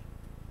not funny.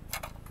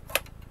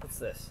 What's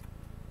this?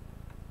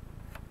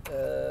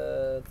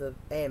 The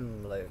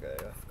M logo.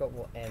 I forgot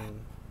what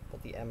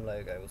the M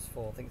logo was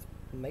for. I think it's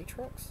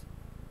Matrox?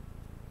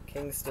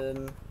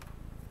 Kingston.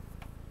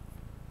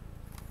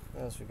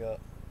 What else we got?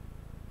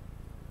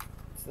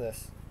 What's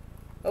this?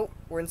 Oh,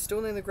 we're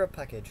installing the grub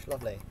package.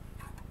 Lovely.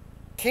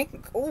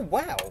 Oh,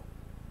 wow!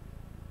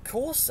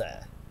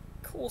 Corsair.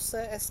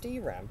 Corsair SD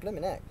RAM.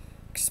 Blimmin' heck.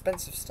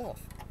 Expensive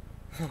stuff.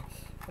 I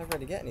don't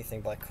really get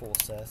anything by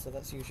Corsair, so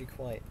that's usually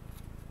quite...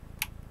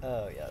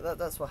 Oh yeah,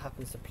 that's what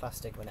happens to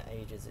plastic when it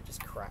ages, it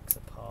just cracks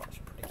apart. I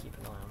should probably keep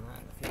an eye on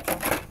that in the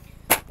future.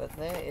 But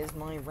there is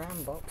my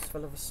RAM box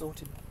full of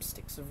assorted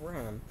sticks of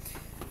RAM.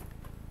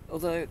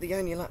 Although the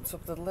only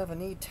laptop that'll ever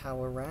need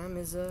tower RAM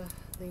is the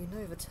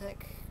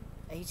Novatech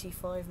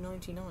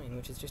 8599,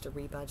 which is just a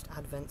rebadged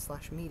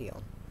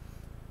Advent/Medion.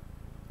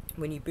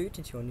 When you boot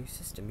into your new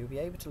system, you'll be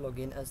able to log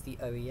in as the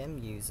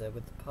OEM user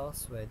with the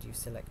password you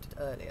selected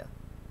earlier.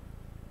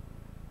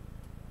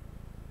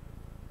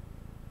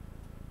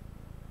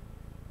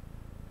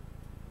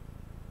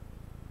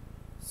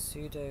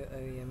 Sudo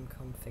OEM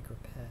config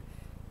repair.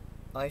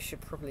 I should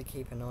probably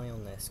keep an eye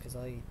on this, because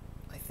I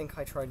think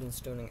I tried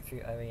installing it through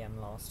OEM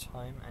last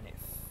time and it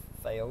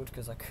failed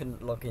because I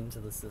couldn't log into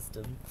the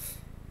system.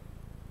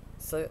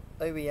 So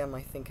OEM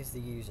I think is the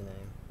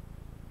username.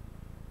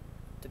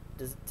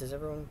 Does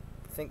everyone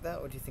think that,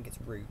 or do you think it's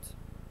root?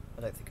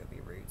 I don't think it would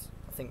be root.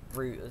 I think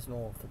root is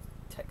more for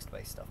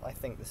text-based stuff. I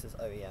think this is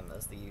OEM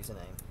as the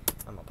username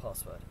and my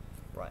password.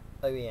 Right,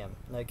 OEM,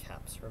 no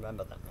caps,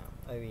 remember that now.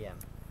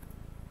 OEM.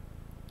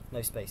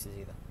 No spaces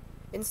either.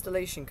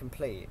 Installation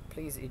complete.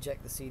 Please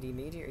eject the CD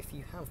media if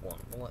you have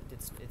one. Well,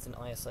 it's an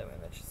ISO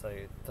image,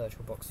 so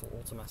VirtualBox will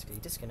automatically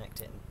disconnect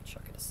it and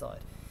chuck it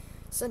aside.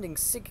 Sending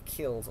SIG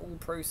kills all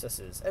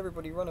processes.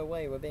 Everybody run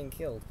away, we're being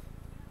killed.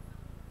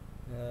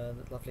 The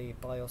lovely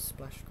BIOS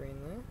splash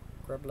screen there.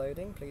 Grub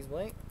loading, please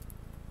wait.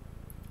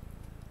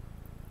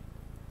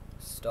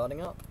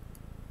 Starting up.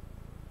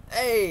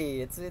 Hey,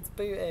 it's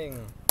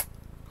booting.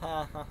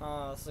 Ha ha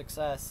ha,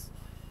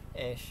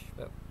 success-ish,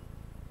 but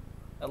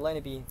it'll only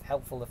be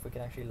helpful if we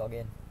can actually log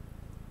in.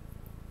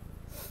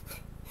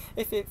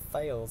 If it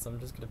fails, I'm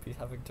just going to be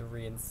having to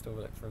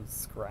reinstall it from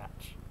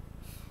scratch.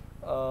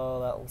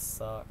 Oh, that'll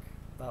suck.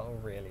 That'll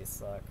really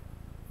suck.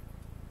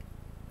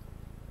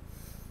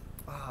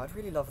 Oh, I'd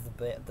really love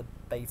the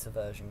beta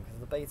version, because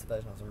the beta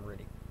version has some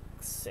really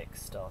sick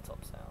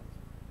startup sounds.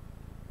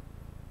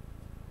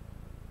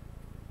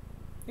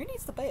 Who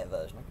needs the beta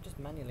version? I could just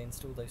manually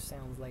install those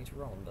sounds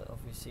later on, but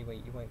obviously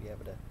you won't be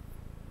able to.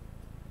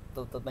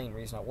 The main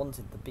reason I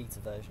wanted the beta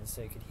version is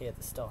so you could hear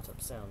the startup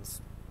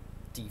sounds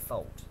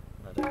default,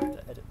 and I don't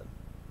have to edit them.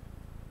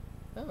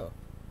 Oh,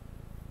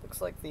 looks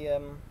like the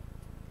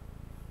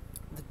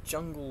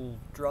jungle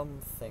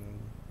drum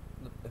thing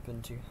that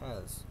Ubuntu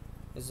has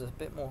is a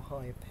bit more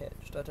high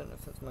pitched. I don't know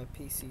if that's my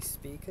PC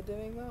speaker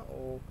doing that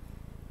or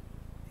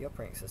the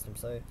operating system.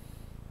 So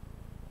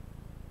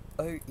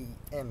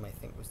OEM I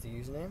think was the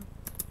username.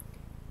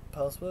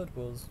 Password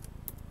was,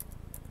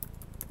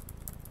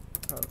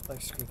 I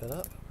screwed that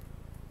up.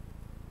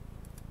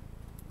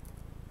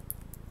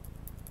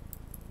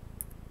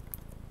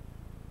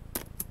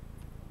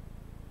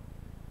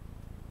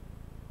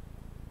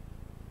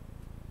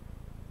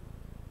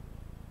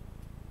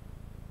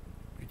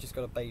 We've just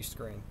got a beige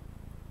screen.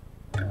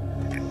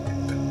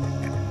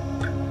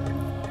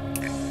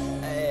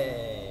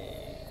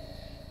 Hey!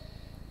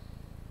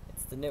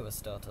 It's the newer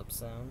startup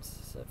sounds.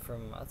 So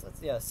from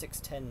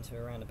 6.10 to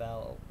around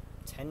about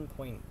 10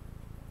 point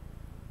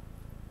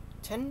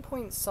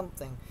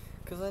something,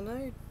 because I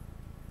know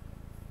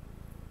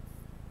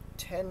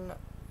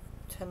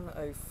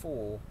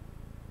 10.04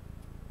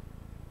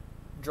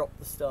 dropped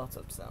the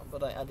startup sound,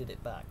 but I added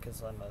it back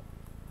because I'm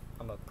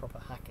a proper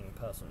hacking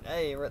person.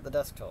 Hey, we're at the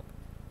desktop.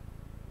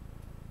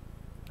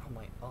 Oh,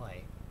 my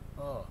eye.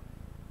 Oh,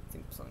 I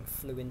think something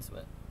flew into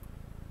it.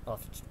 I'll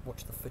have to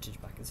watch the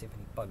footage back and see if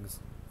any bugs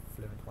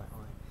flew into my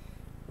eye.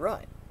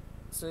 Right,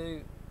 so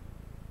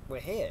we're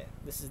here.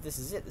 This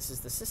is it. This is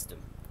the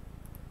system.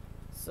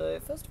 So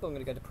first of all, I'm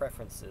going to go to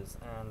preferences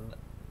and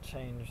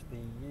change the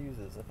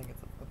users. I think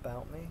it's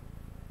about me.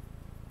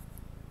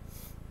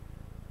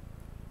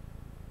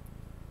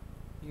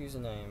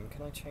 Username.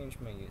 Can I change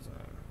my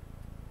username?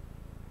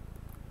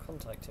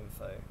 Contact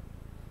info.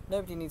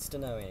 Nobody needs to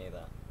know any of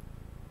that.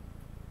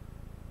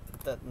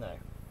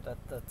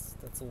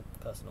 That's all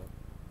personal.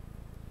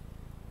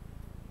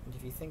 And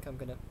if you think I'm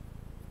gonna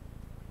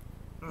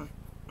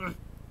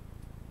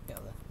get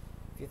out there.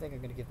 If you think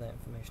I'm gonna give that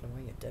information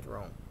away, you're dead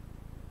wrong.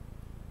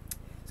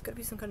 It's gotta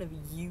be some kind of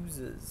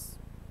users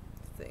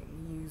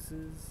thing.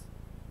 Users,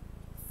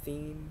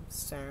 theme,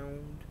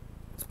 sound.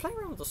 Let's play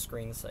around with the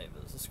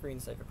screensavers. The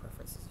screensaver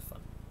preferences are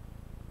fun.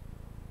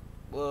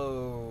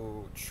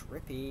 Whoa,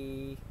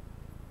 trippy.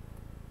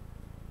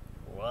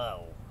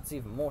 Wow, it's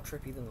even more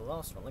trippy than the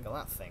last one. Look at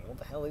that thing. What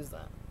the hell is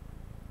that?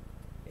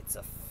 It's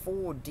a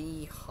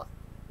 4D hut.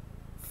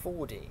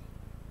 4D.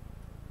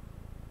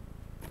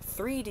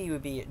 3D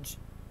would be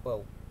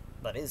well,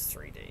 that is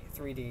 3D.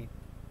 3D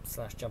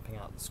 / jumping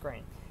out of the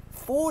screen.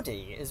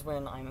 4D is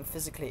when I'm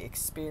physically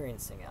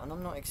experiencing it, and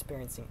I'm not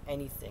experiencing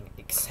anything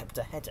except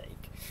a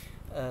headache.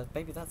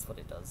 Maybe that's what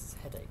it does. It's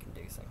headache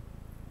inducing.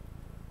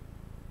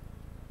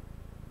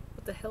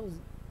 What the hell?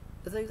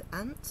 Are those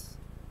ants?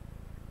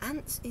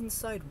 Ants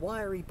inside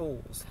wiry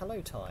balls.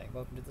 Hello, Ty.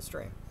 Welcome to the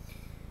stream.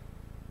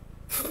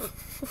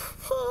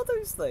 What are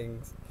those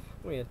things?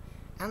 Weird.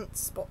 Ant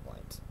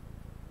spotlight.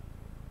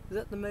 Is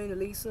that the Mona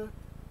Lisa?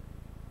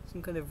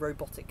 Some kind of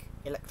robotic,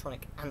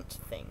 electronic ant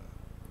thing.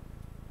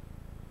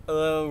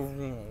 Oh,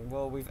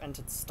 well, we've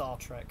entered Star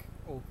Trek,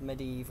 or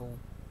medieval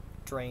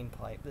drain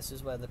pipe. This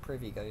is where the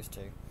privy goes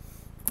to.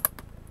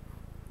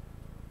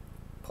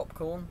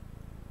 Popcorn,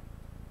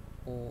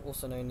 or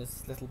also known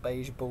as little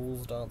beige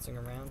balls dancing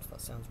around.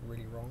 That sounds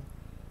really wrong.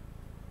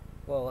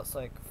 Well, that's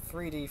like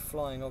 3D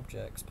flying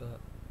objects, but...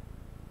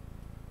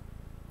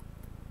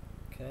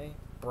 Okay,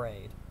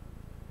 braid.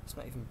 It's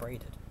not even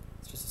braided.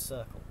 It's just a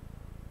circle.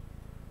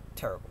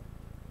 Terrible.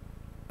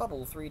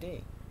 Bubble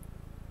 3D.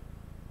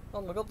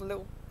 Oh my god, the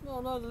little... Oh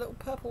no, the little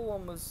purple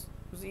one was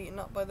eaten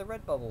up by the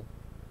red bubble.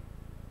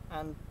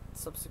 And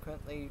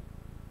subsequently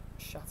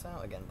shut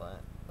out again by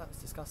it. That was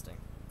disgusting.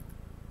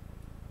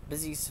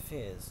 Busy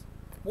spheres.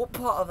 What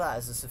part of that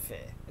is a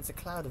sphere? It's a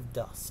cloud of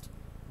dust,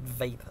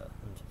 vapour,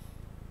 and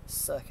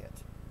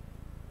circuit.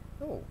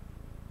 Oh.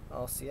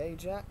 RCA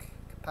jack,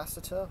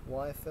 capacitor,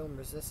 wire film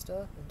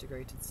resistor,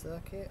 integrated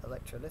circuit,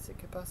 electrolytic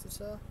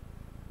capacitor.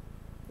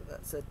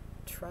 That's a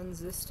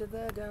transistor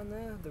there, down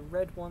there. The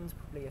red one's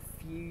probably a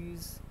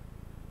fuse,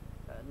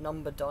 a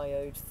number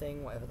diode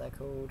thing, whatever they're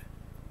called.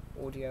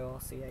 Audio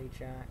RCA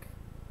jack,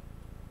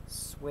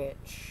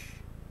 switch.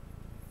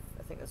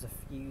 I think there's a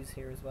fuse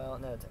here as well.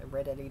 No, it's a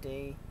red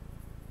LED,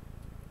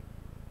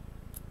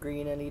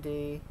 green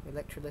LED,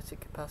 electrolytic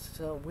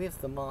capacitor with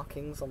the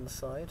markings on the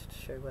side to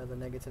show where the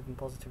negative and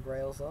positive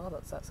rails are.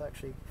 That's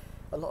actually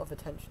a lot of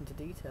attention to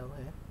detail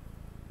here.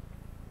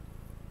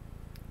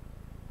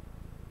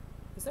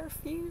 Is there a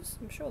fuse?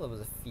 I'm sure there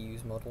was a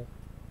fuse model.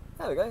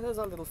 There we go, there's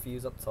our little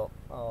fuse up top.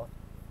 Oh,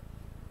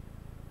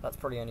 that's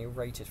probably only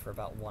rated for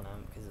about 1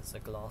 amp because it's a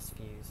glass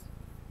fuse.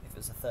 If it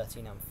was a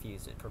 13 amp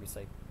fuse, it'd probably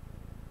say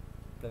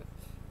blue.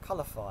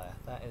 Colour fire,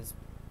 that is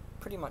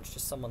pretty much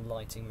just someone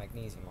lighting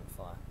magnesium on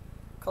fire.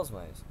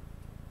 Cosmos.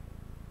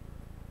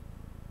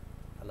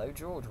 Hello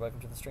George, welcome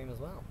to the stream as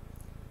well.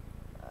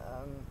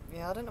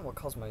 Yeah, I don't know what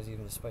Cosmos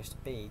even is supposed to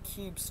be.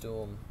 Cube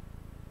storm.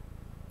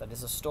 That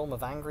is a storm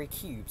of angry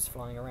cubes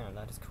flying around,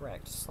 that is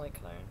correct.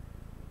 Cyclone.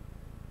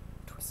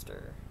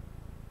 Twister.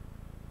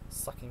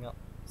 Sucking up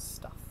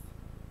stuff.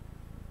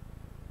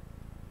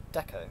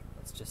 Deco,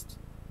 that's just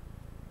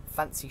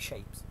fancy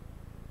shapes.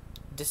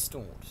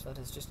 Distort, that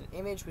is just an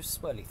image with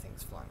swirly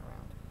things flying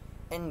around.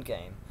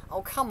 Endgame.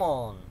 Oh, come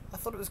on! I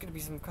thought it was going to be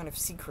some kind of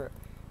secret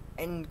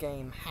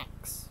endgame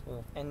hacks,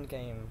 or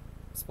endgame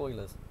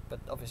spoilers, but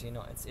obviously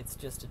not. It's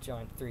just a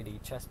giant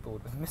 3D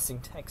chessboard with missing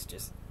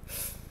textures.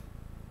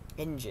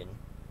 Engine.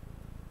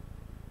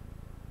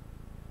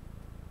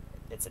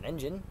 It's an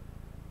engine.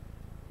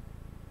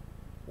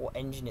 What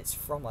engine it's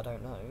from, I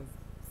don't know.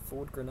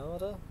 Ford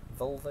Granada?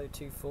 Volvo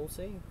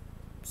 240?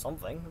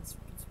 Something.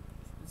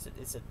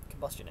 It's a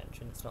combustion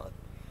engine, it's not a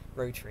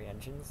rotary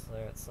engine, so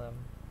it's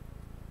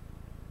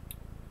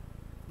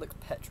looks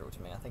petrol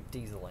to me. I think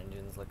diesel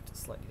engines look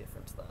slightly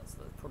different to that, so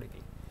there'd probably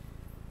be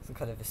some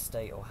kind of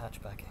estate or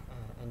hatchback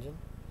engine.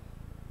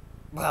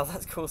 Wow,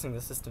 that's causing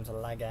the system to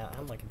lag out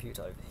and my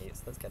computer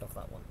overheats. Let's get off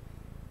that one.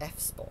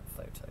 F-spot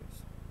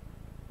photos.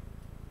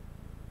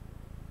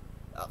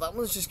 Oh, that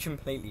one's just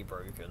completely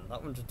broken.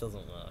 That one just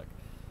doesn't work.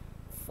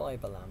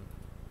 Fiber lamp.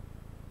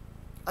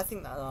 I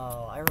think that...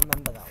 Oh, I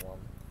remember that one.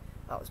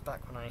 That was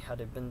back when I had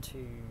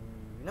Ubuntu...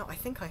 No, I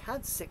think I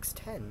had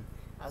 6.10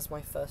 as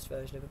my first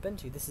version of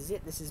Ubuntu. This is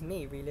it. This is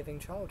me reliving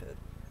childhood.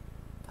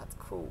 That's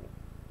cool.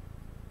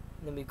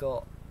 And then we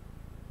got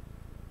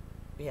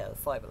Yeah, the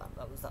fibre lamp.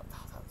 That was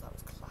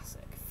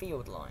classic.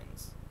 Field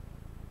lines.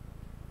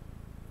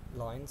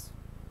 Lines.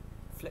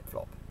 Flip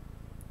flop.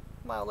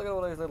 Wow, look at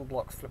all those little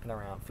blocks flipping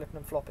around, flipping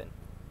and flopping.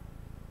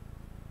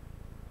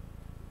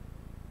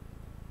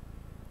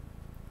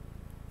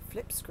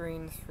 Flip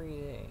screen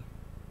 3D.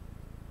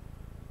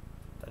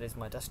 That is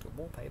my desktop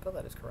wallpaper,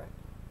 that is correct.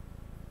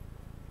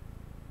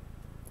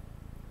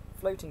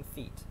 Floating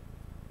feet.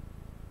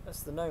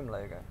 That's the gnome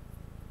logo.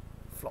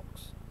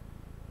 Flocks.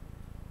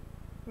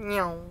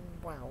 Wow,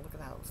 look at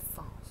that, it was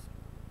fast.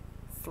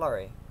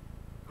 Flurry.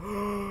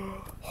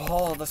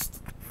 Oh,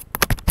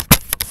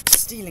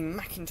 stealing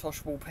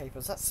Macintosh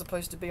wallpapers. That's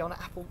supposed to be on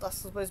Apple, that's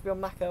supposed to be on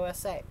Mac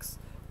OS X.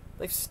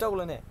 They've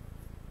stolen it.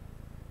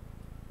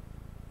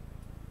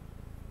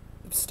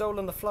 They've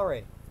stolen the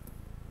flurry.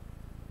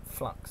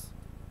 Flux.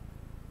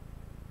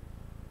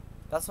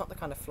 That's not the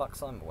kind of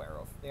flux I'm aware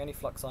of. The only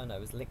flux I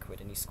know is liquid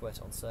and you squirt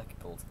it on circuit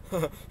boards.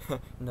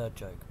 Nerd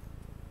joke.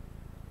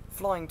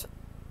 Flying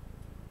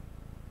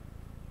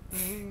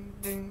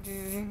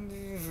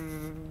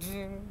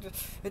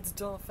It's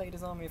Darth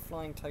Vader's army of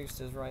flying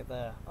toasters right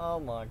there. Oh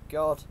my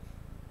god.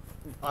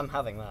 I'm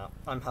having that.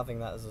 I'm having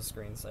that as a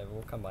screensaver.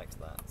 We'll come back to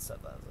that.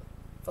 Set that as a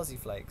Fuzzy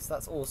Flakes.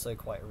 That's also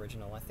quite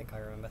original. I think I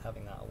remember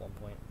having that at one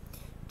point.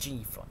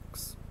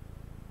 G-Flux.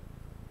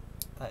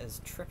 That is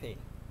trippy.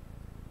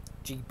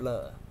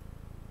 G-Blur.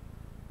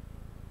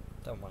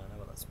 Don't want to know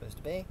what that's supposed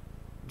to be.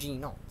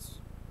 G-Knots.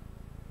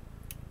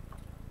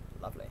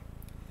 Lovely.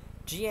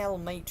 GL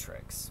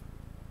Matrix.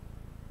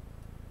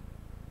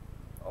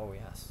 Oh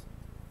yes.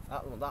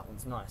 That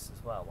one's nice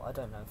as well. I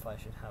don't know if I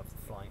should have the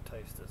flying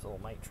toasters or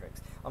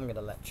Matrix. I'm going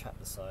to let chat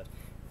decide.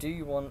 Do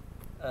you want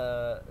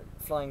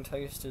flying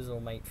toasters or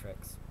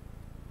Matrix?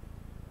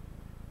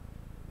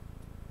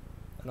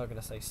 I'm not going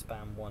to say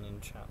spam one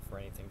in chat for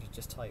anything.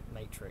 Just type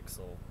Matrix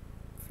or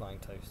flying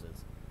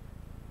toasters.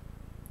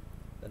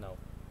 Then I'll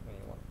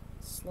really want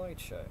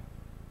slideshow.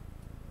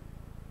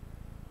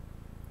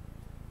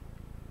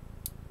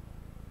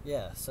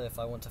 Yeah, so if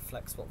I want to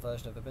flex what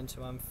version of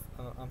Ubuntu I'm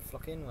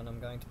flocking when I'm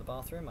going to the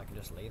bathroom, I can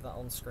just leave that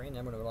on screen.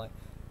 Everyone will be like,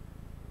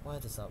 why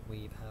does that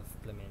weeb have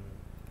blimmin'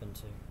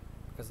 Ubuntu?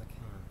 Because I can.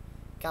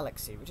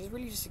 Galaxy, which is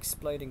really just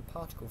exploding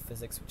particle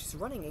physics, which is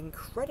running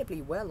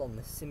incredibly well on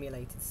this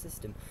simulated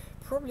system,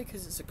 probably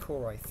because it's a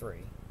Core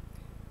i3.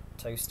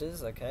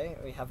 Toasters, okay,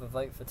 we have a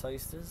vote for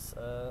toasters.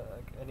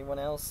 Anyone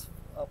else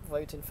up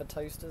voting for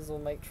toasters or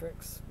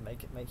Matrix?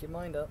 Make your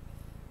mind up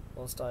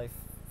whilst I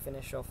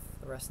finish off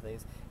the rest of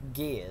these.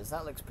 Gears,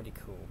 that looks pretty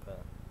cool,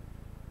 but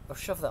I'll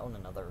shove that on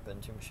another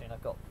Ubuntu machine.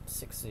 I've got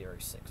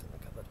 606 in the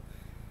cupboard.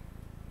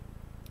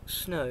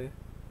 Snow.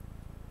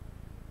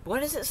 Why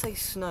does it say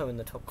snow in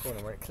the top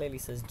corner where it clearly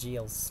says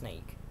GL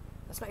Snake?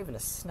 That's not even a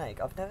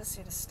snake. I've never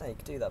seen a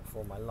snake do that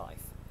before in my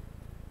life.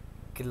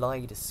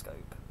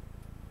 Kaleidoscope.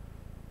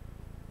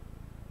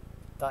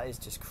 That is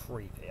just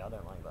creepy. I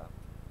don't like that.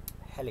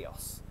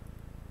 Helios.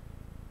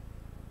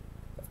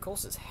 Of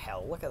course it's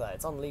hell. Look at that.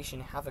 It's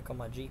unleashing havoc on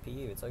my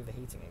GPU. It's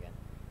overheating again.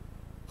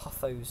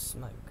 Huffo's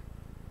smoke.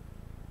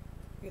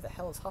 Who the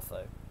hell is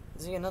Huffo?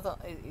 Is he another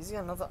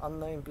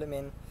unknown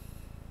blimmin'?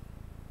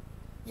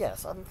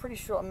 Yes, I'm pretty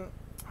sure.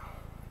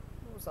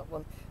 What was that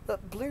one?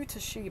 That blue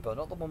Toshiba,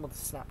 not the one with the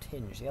snapped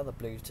hinge. The other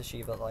blue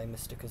Toshiba that I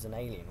mistook as an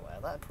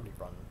Alienware. That'd probably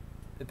run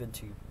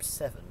Ubuntu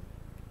 7.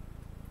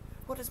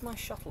 What does my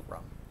shuttle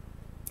run?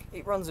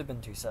 It runs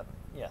Ubuntu 7.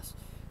 Yes.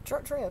 Try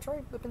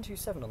Ubuntu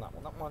 7 on that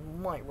one. That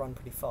one might run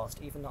pretty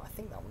fast, even though I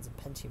think that one's a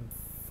Pentium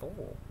 4.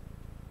 Well,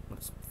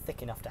 it's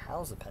thick enough to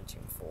house a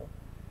Pentium 4.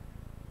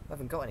 I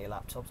haven't got any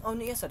laptops. Oh,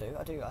 no, yes I do.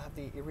 I have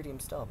the Iridium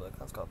Starbuck.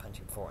 That's got a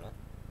Pentium 4 in it.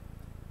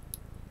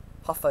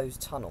 Huffo's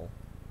Tunnel.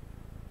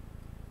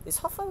 Is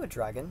Huffo a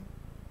dragon?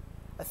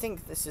 I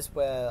think this is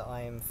where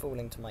I am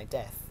falling to my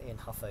death in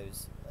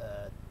Huffo's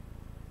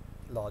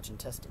large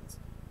intestines.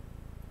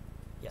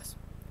 Yes.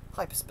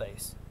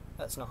 Hyperspace.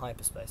 That's not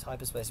hyperspace.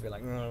 Hyperspace would be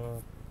like...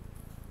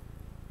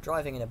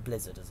 driving in a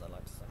blizzard, as I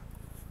like to say.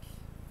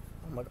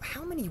 Oh my god,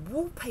 how many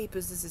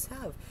wallpapers does this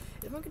have?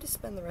 If I'm going to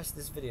spend the rest of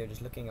this video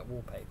just looking at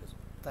wallpapers,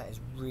 that is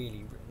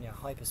really... You know,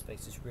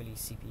 hyperspace is really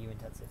CPU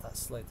intensive. That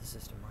slowed the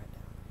system right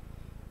down.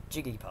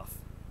 Jigglypuff.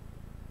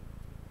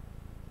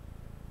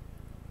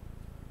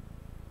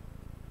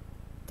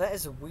 That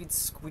is a weird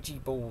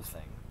squidgy ball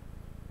thing.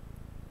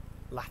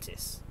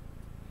 Lattice.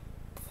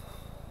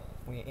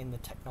 We're in the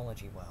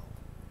technology world.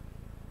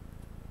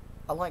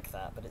 I like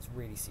that, but it's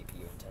really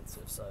CPU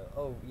intensive, so...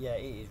 Oh, yeah,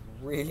 it is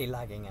really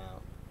lagging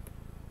out.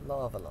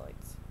 Lava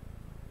lights.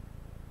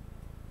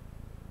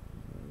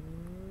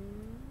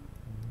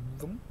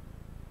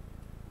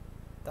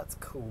 That's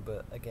cool,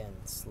 but again,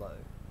 slow.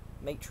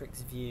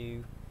 Matrix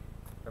view.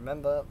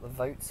 Remember, the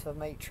votes for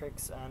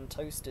Matrix and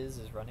Toasters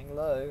is running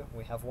low.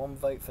 We have 1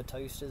 vote for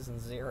Toasters and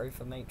 0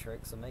 for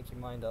Matrix, so make your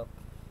mind up.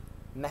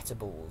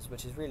 Metaballs,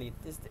 which is really...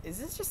 Is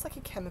this just like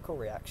a chemical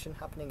reaction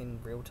happening in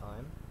real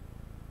time?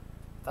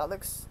 That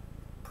looks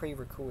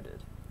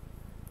pre-recorded.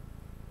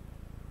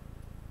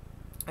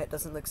 It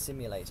doesn't look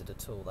simulated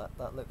at all.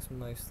 That looks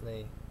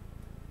mostly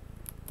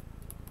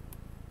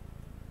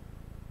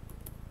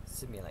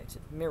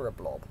simulated. Mirror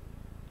blob.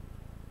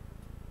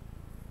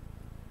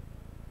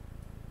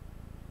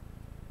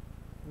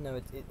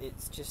 No,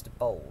 it's just a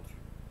bulge.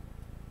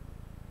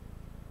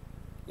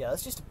 Yeah,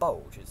 that's just a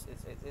bulge.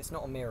 It's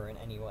not a mirror in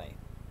any way.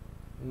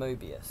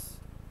 Mobius.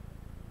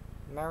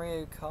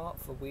 Mario Kart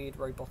for weird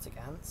robotic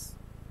ants.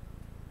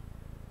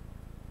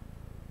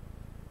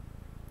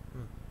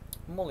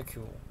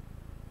 Molecule.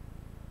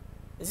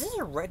 Is this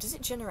does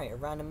it generate a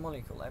random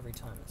molecule every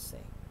time? Let's see.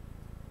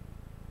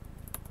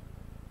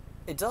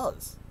 It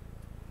does.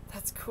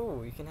 That's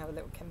cool. You can have a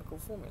little chemical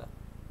formula.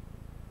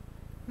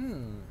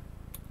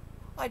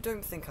 I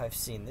don't think I've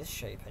seen this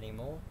shape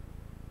anymore.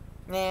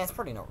 Nah, it's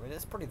probably not really.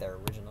 It's probably their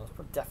original. It's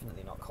probably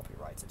definitely not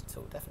copyrighted at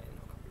all. Definitely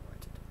not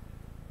copyrighted.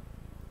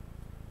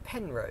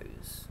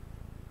 Penrose.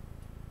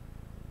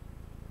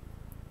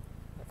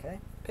 Okay.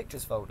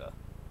 Pictures folder.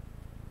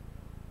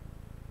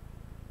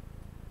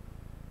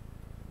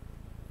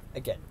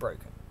 Again,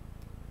 broken.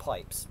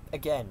 Pipes.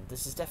 Again,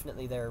 this is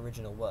definitely their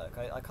original work.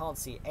 I can't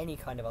see any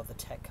kind of other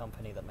tech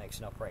company that makes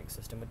an operating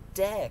system would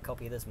dare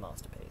copy this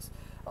masterpiece.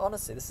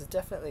 Honestly, this is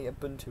definitely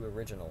Ubuntu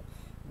original.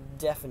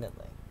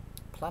 Definitely.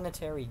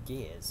 Planetary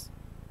gears.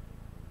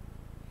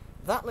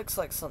 That looks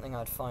like something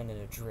I'd find in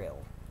a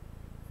drill.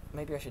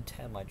 Maybe I should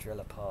tear my drill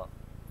apart.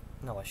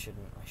 No, I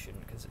shouldn't,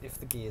 because if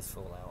the gears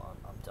fall out,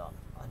 I'm done.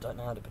 I don't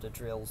know how to put a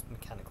drill's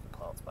mechanical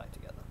parts back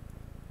together.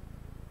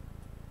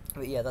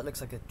 But yeah, that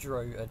looks like a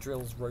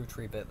drill's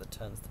rotary bit that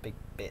turns the big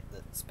bit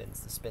that spins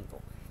the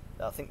spindle.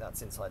 I think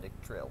that's inside a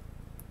drill.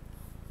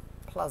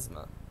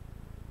 Plasma.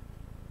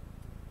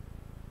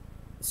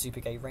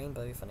 Super gay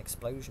rainbow, fun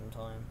explosion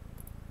time.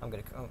 I'm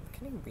gonna. Oh,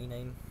 can you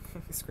rename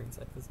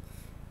screensavers?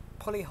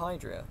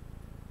 Polyhydria.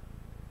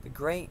 The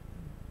Great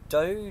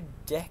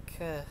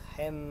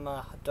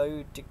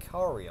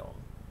Dodecahedrocarion.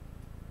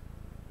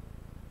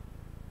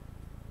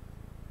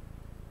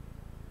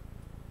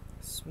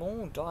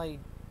 Small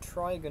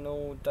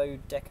trigonal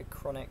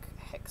dodecachronic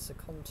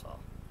hexaconta.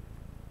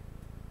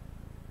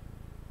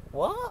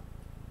 What?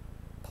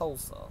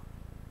 Pulsar.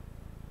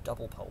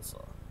 Double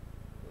pulsar.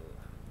 Ugh,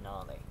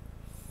 gnarly.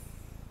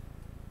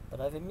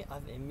 But I've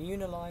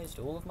immunized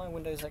all of my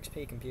Windows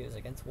XP computers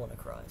against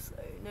WannaCry, so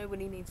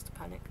nobody needs to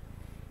panic.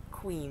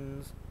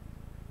 Queens.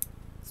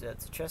 So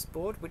it's a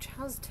chessboard which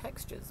has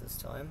textures this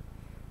time,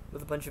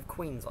 with a bunch of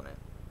queens on it.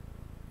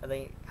 Are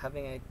they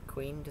having a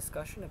queen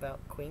discussion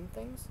about queen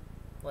things?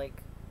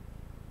 Like,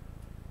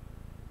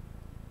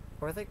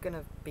 or are they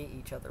gonna beat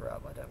each other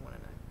up? I don't want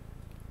to know.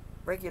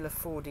 Regular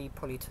 4D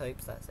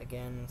polytopes, that's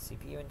again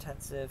CPU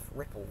intensive.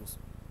 Ripples.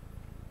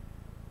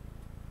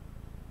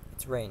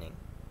 It's raining.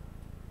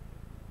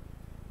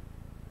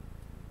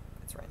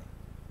 It's raining.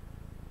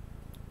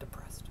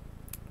 Depressed.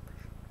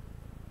 Depression.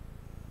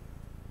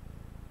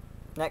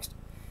 Next.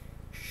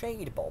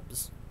 Shade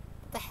bobs.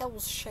 What the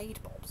hell's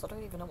shade bobs? I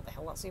don't even know what the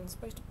hell that's even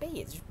supposed to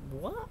be. It's just,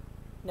 what?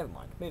 Never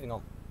mind. Moving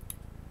on.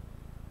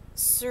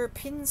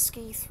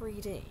 Sierpinski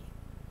 3D.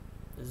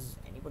 Does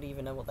anybody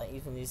even know what that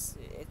even is?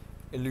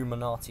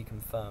 Illuminati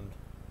confirmed.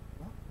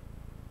 What?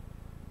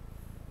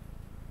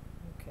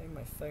 Okay,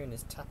 my phone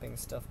is tapping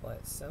stuff by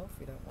itself.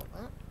 We don't want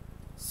that.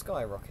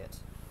 Skyrocket.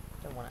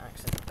 Don't want to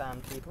accidentally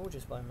ban people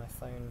just by my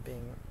phone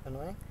being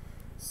annoying.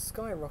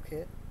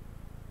 Skyrocket.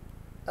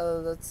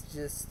 Oh, that's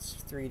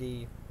just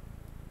 3D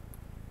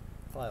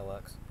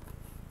fireworks.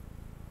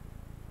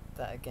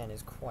 That again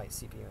is quite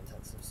CPU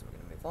intensive, so we're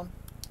going to move on.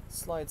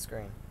 Slide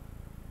screen.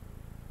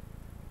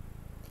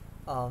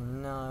 Oh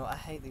no, I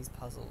hate these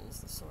puzzles,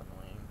 they're so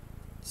annoying.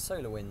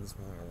 Solar winds.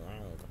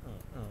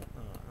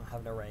 I'm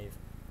having a rave.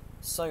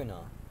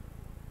 Sonar.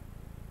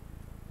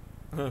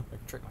 I can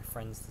trick my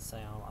friends to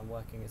say I'm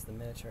working as the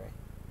military.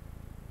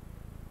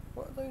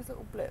 What are those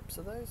little blips?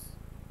 Are those?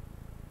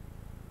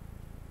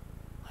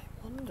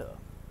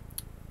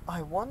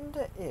 I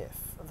wonder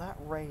if that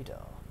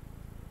radar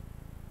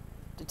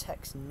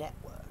detects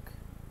network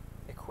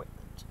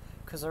equipment.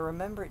 Because I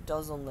remember it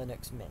does on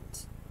Linux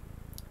Mint.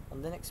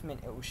 On Linux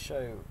Mint, it will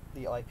show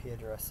the IP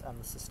address and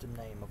the system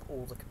name of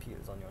all the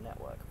computers on your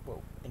network.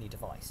 Well, any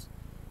device.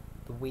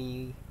 The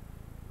Wii,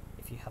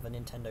 if you have a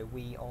Nintendo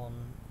Wii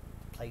on,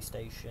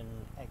 PlayStation,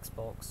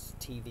 Xbox,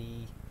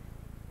 TV,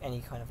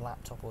 any kind of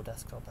laptop or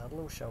desktop,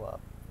 that'll all show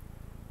up.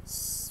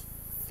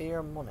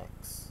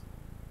 Spheromonics.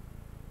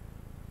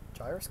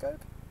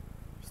 Gyroscope?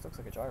 Just looks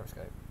like a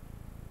gyroscope.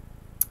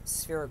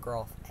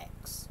 Spherograph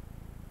X.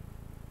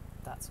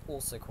 That's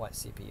also quite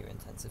CPU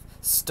intensive.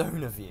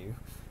 Stoner View.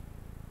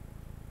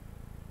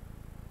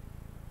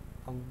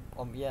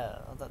 Yeah,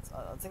 I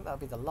think that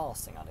would be the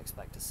last thing I'd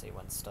expect to see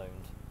when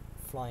stoned.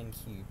 Flying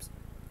cubes.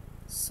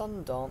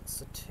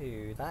 Sundancer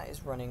 2, that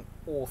is running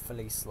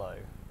awfully slow.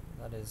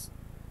 That is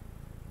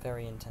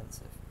very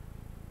intensive.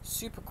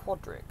 Super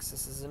Quadrix,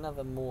 this is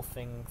another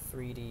morphing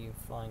 3D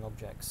flying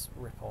objects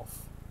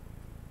ripoff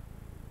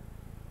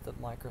that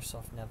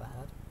Microsoft never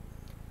had.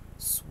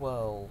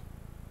 Swirl.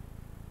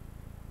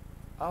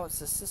 Oh,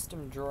 it's a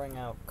system drawing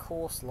out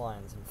coarse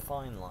lines and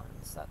fine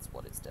lines. That's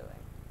what it's doing.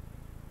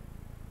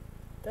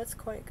 That's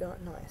quite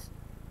nice.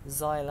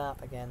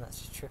 Xylap, again,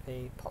 that's just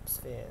trippy. Pop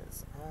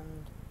spheres,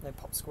 and no,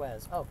 pop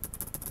squares. Oh,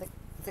 I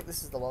think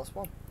this is the last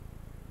one.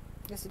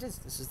 Yes, it is.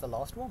 This is the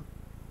last one.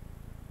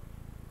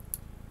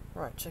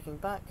 Right, checking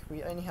back.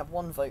 We only have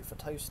one vote for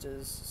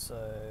toasters,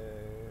 so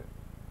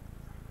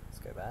let's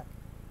go back.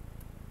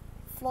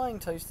 Flying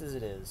toasters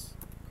it is.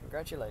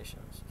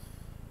 Congratulations.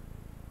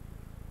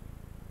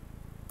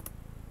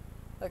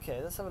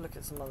 Okay, let's have a look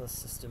at some other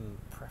system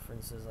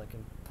preferences I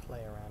can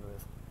play around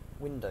with.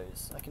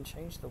 Windows. I can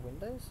change the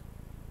windows?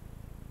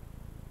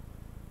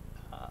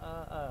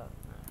 I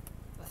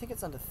think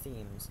it's under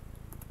themes.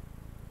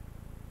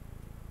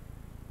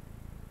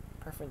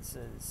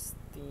 Preferences,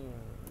 theme.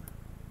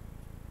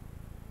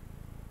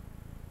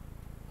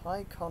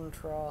 High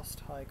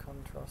contrast,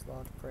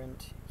 large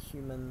print,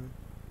 human,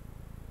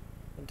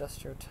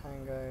 industrial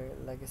tango,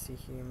 legacy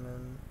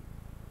human.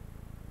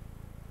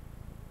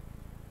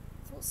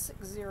 I thought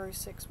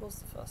 606 was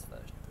the first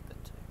version of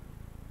Ubuntu.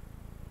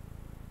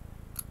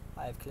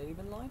 I have clearly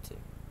been lied to.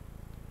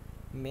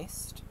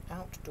 Mist,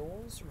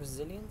 outdoors,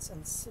 resilience,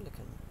 and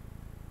silicon.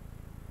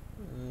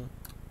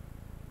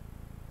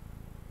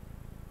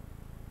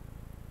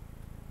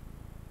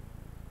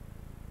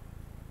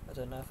 I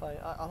don't know if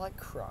I like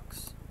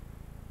Crux.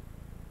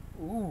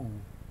 Ooh,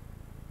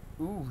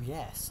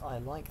 yes, I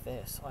like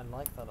this. I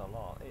like that a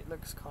lot. It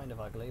looks kind of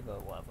ugly,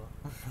 but whatever.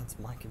 It's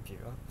my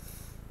computer.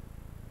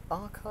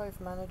 Archive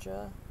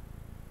manager,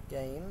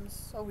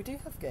 games. Oh, we do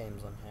have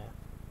games on here.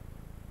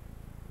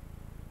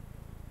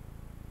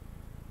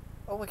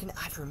 Oh, we can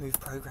add remove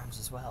programs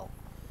as well.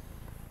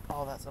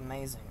 Oh, that's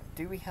amazing.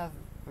 Do we have...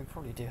 We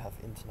probably do have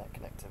internet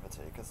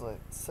connectivity, because I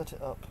set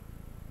it up...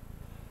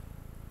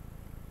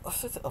 I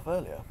set it up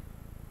earlier.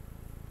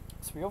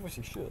 So we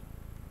obviously should.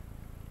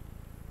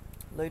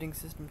 Loading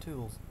system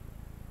tools.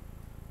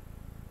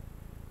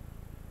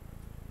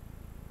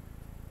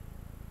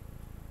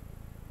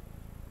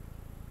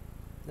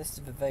 List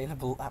of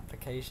available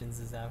applications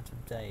is out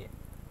of date.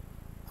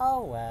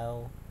 Oh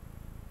well.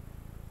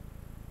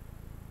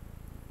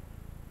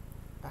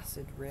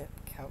 Acid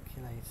rip,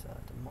 calculator,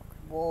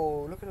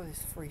 whoa, look at all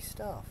this free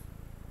stuff.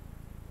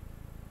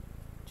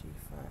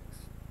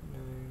 GFAX,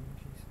 GNOME,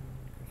 G7,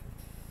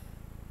 Griffith.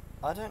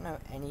 I don't know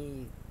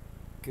any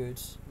good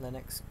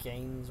Linux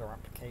games or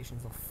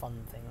applications or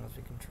fun things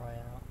we can try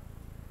out.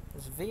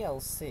 There's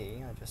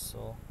VLC, I just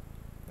saw. What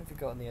have you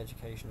got in the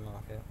education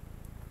market?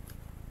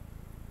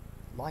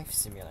 Life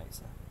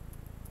Simulator.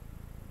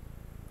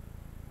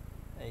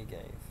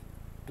 Agave.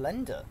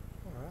 Blender.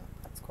 Alright,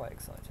 that's quite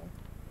exciting.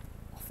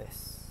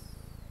 Office.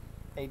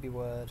 AB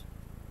Word.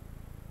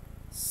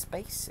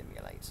 Space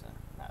Simulator.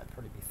 That would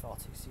probably be far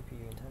too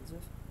CPU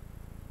intensive.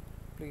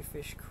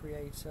 Bluefish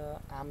Creator.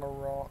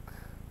 Amarok.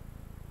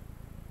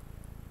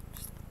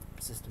 Just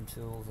system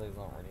tools, those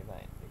aren't really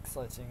that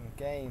exciting.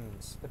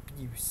 Games.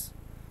 Abuse.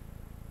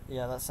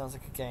 Yeah, that sounds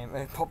like a game.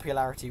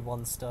 Popularity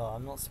 1 star,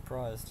 I'm not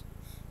surprised.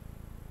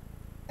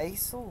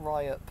 Acel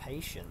Riot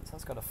Patience,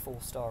 that's got a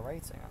 4-star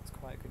rating, that's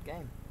quite a good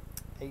game.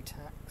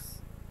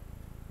 ATAX.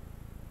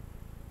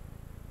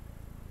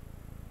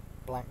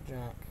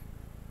 Blackjack.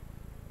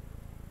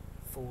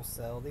 Full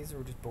Cell, these are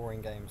all just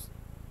boring games.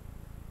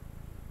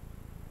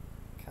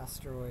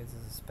 Castroids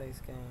is a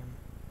space game.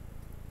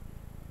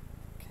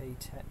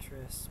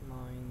 K-Tetris,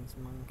 Mines,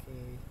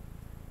 Monkey,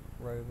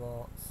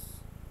 Robots.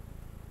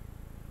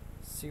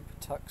 Super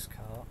Tux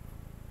Kart.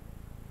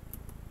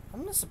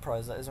 I'm not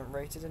surprised that isn't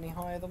rated any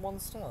higher than 1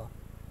 star.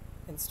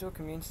 Install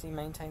community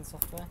maintain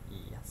software?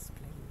 Yes,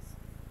 please.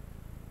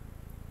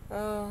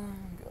 Oh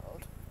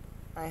god.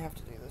 I have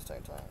to do this,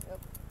 don't I? Yep.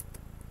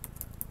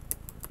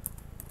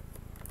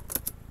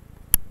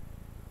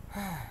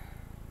 I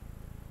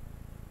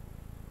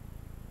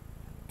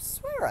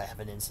swear I have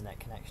an internet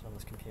connection on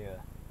this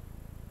computer.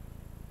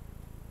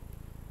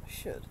 I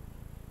should.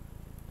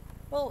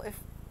 Well,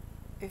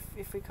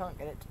 if we can't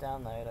get it to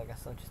download, I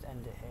guess I'll just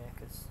end it here,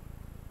 because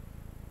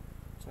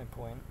there's no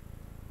point.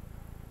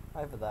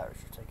 Either that or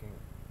it's just taking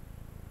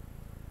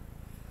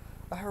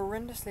a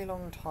horrendously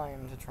long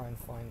time to try and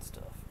find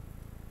stuff.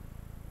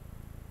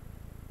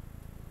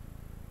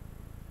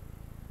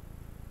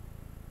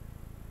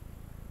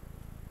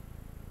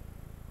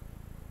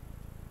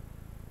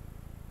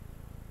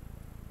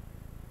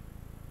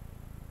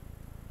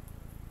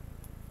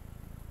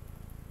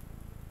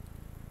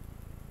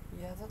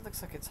 Yeah, that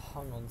looks like it's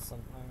hung on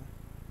something.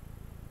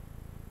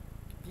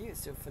 View is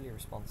still fully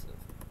responsive.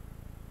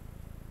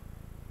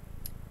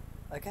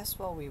 I guess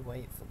while we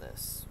wait for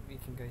this, we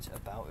can go to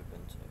About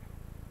Ubuntu.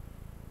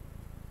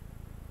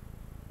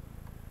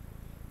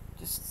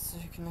 Just so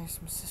you can know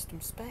some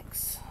system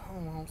specs,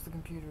 whilst the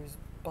computer is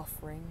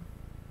buffering.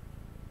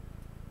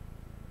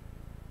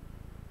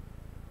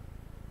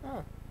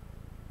 Oh.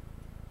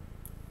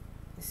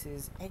 This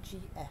is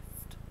Edgy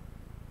Eft,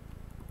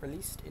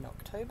 released in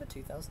October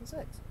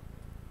 2006.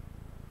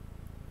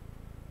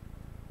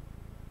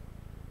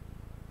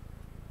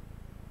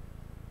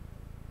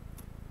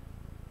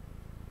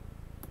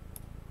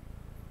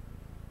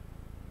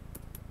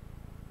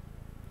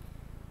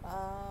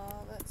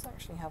 Let's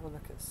actually have a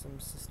look at some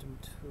system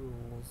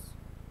tools.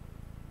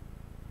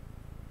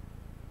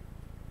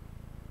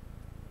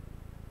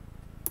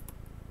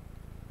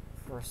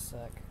 for a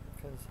sec,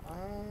 because I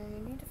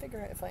need to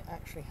figure out if I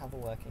actually have a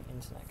working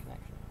internet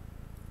connection.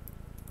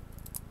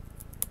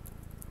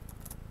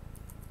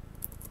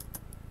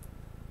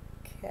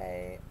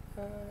 Okay,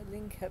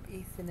 link up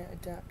Ethernet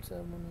adapter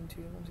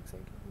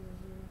 192.168.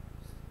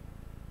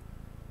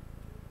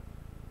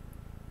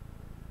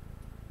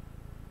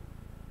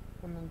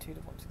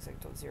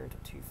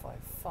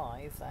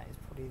 192.168.0.255. That is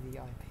probably the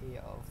IP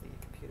of the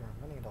computer I'm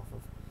running it off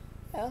of.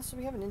 Yeah, so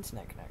we have an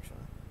internet connection.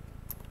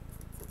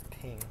 So it's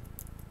ping.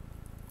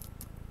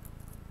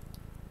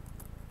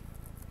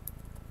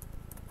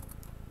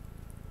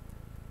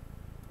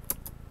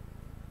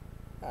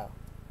 Oh,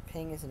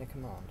 ping isn't a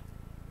command.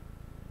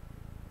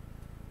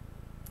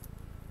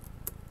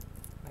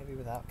 Maybe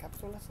without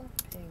capital letter?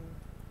 Ping.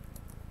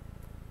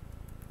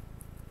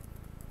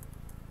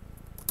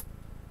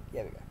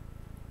 There we go.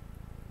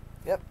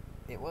 Yep,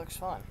 it works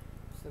fine.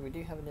 So we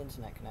do have an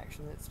internet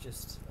connection. It's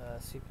just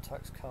Super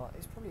Tux Kart.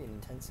 It's probably an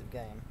intensive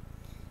game.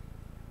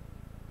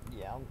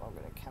 Yeah, I'm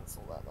going to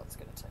cancel that. That's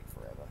going to take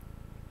forever.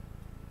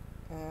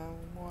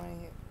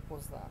 Why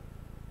was that?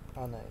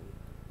 Oh no, it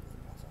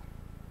doesn't matter.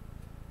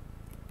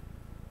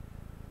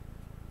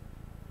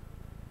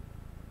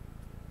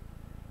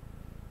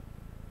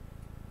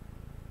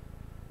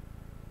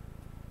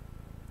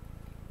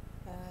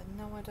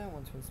 No, I don't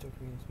want to install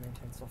community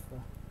maintained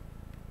software.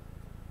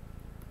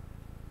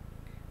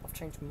 I've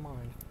changed my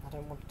mind. I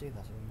don't want to do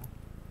that anymore.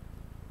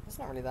 It's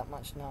not really that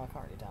much. No, I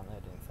can't really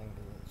download anything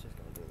because it's just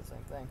going to do the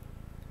same thing.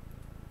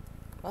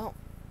 Well,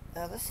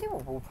 let's see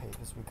what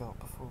wallpapers we got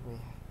before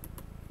we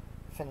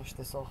finish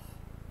this off.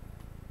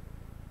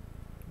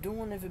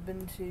 Dawn of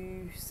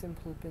Ubuntu,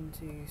 simple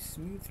Ubuntu,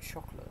 smooth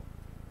chocolate.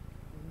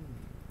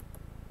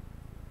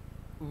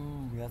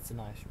 Ooh, that's a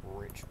nice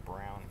rich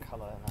brown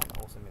colour, and that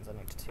also means I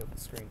need to tilt the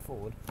screen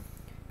forward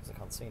because I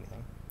can't see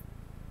anything.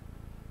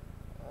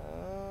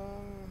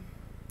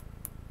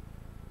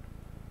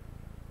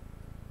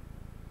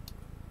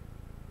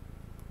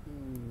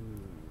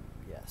 Ooh,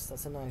 yes,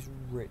 that's a nice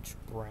rich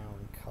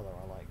brown colour.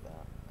 I like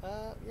that.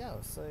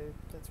 Yeah, so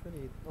that's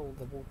really all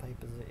the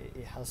wallpapers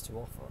it has to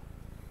offer.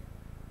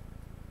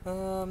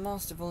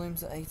 Master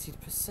volume's at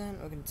 80%.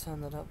 We're going to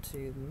turn that up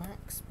to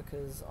max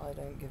because I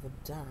don't give a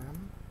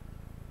damn.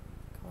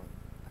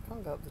 I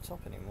can't go up the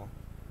top anymore.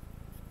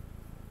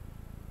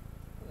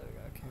 There we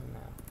go. I can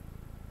now.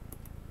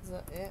 Is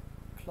that it?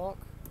 Clock,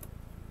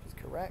 which is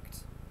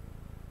correct.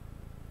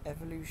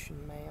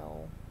 Evolution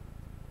mail.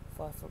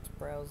 Firefox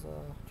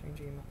browser.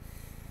 Change email.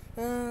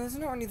 There's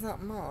not really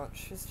that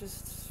much. It's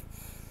just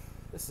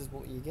this is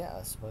what you get,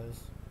 I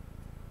suppose.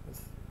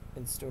 With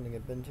installing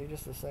Ubuntu,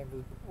 just the same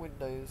as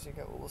Windows, you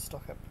get all the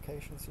stock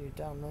applications you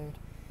download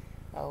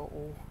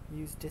or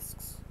use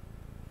disks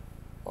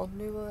on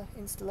newer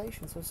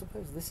installations. So I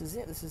suppose this is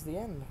it. This is the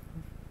end.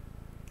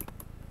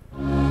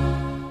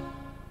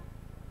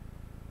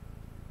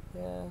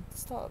 Yeah, the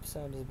startup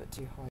sound is a bit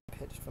too high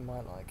pitched for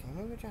my liking.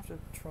 Maybe we'll have to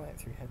try it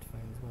through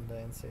headphones one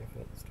day and see if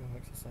it still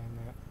makes the same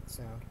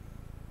sound.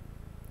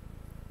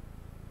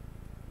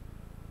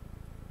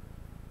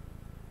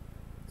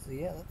 So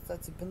yeah,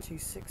 that's Ubuntu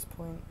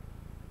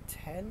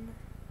 6.10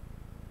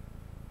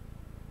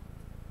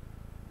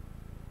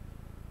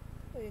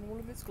 in all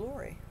of its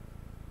glory.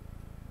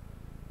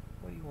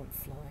 What do you want,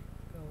 fly?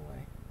 Go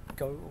away.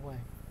 Go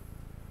away.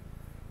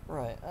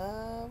 Right,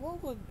 while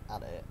we're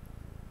at it,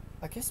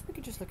 I guess we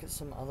could just look at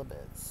some other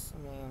bits. I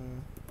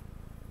mean,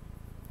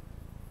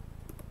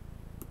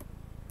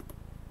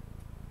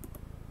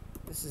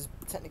 this is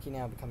technically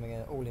now becoming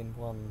an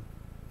all-in-one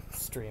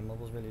stream. I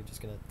was really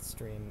just going to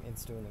stream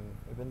installing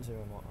Ubuntu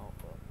and whatnot,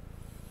 but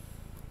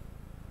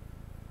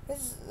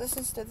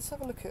let's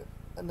have a look at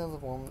another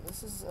one.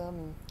 This is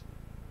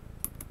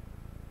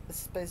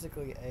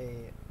basically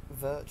a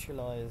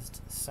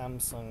virtualized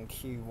Samsung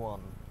Q1,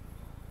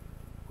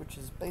 which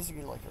is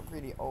basically like a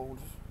really old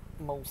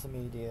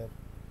multimedia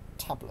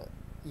tablet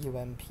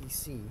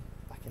UMPC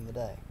back in the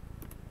day.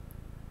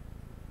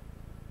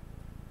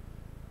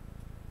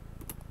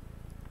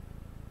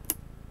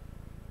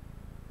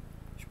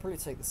 Should probably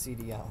take the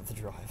CD out of the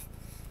drive.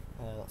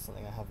 That's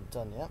something I haven't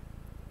done yet.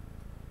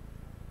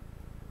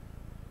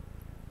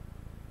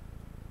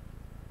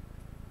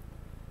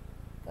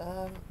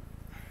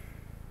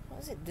 What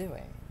is it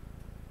doing?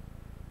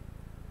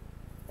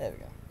 There we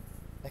go.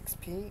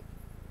 XP.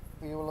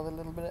 We all have a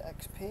little bit of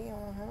XP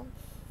on our hand.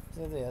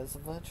 So there, it's a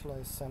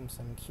virtualized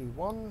Samsung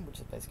Q1, which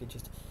is basically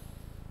just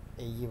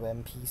a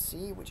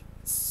UMPC, which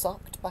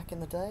sucked back in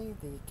the day.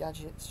 The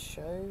Gadgets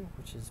show,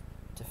 which is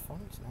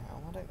defunct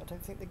now. I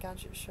don't think the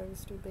Gadgets show is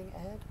still being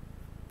aired.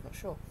 Not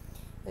sure.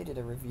 They did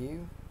a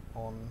review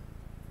on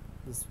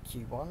this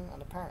Q1,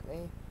 and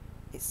apparently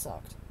it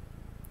sucked.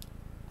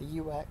 The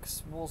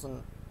UX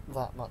wasn't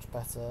that much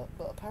better,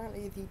 but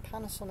apparently the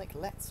Panasonic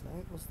Let's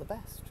Note was the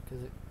best,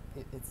 because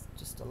it's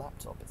just a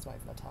laptop, it's not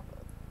even a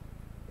tablet.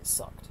 It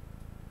sucked.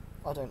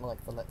 I don't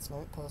like the Let's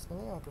Note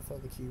personally, I prefer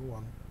the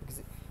Q1, because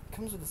it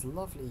comes with this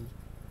lovely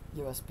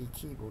USB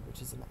keyboard,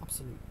 which is an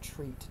absolute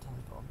treat to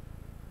type on.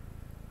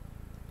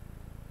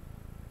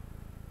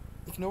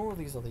 Ignore all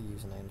these other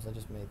usernames, I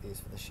just made these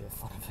for the sheer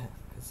fun of it,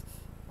 because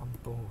I'm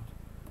bored.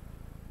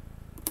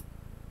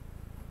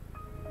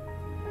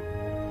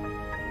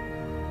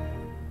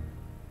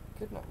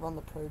 Could not run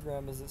the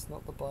program as it's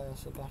not the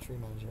BIOS or battery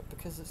manager,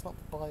 because it's not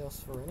the BIOS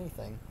for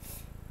anything.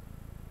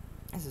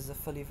 This is a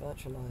fully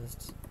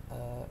virtualized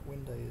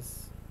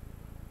Windows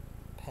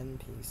pen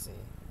PC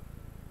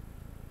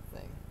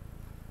thing.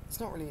 It's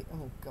not really,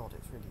 oh god,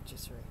 it's really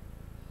jittery.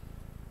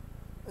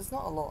 There's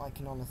not a lot I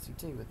can honestly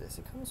do with this.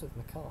 It comes with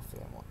McCarthy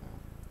and whatnot.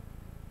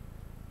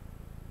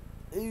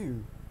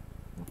 Ooh!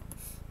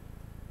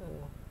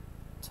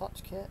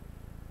 Touch kit,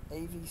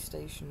 AV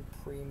Station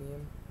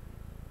Premium.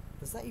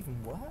 Does that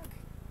even work?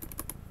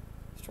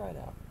 Let's try it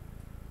out.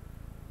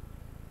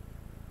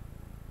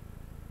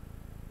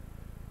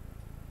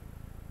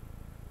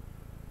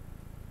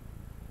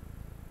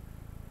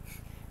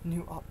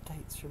 New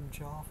updates from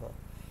Java.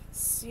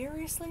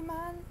 Seriously,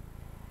 man?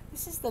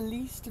 This is the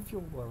least of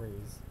your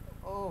worries.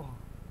 Oh.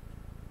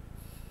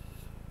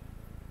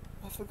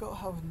 I forgot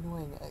how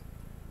annoying it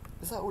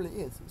is. That all it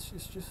is?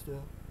 It's just a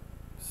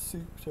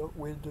souped up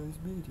Windows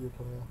media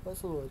player.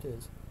 That's all it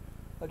is.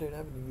 I don't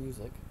have any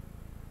music.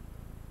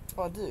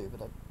 Oh, I do,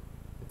 but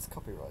it's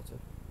copyrighted.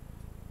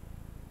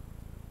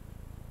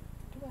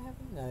 Do I have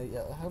any? No,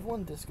 yeah, I have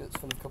one disc that's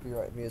full of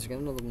copyrighted music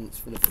and another one that's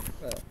full of...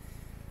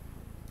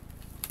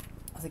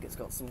 I think it's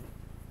got some...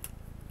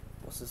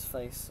 What's his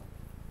face?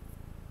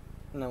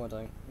 No, I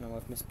don't. No,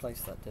 I've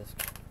misplaced that disc.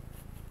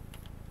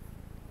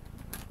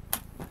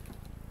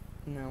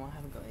 No, I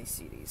haven't got any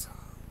CDs.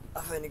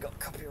 I've only got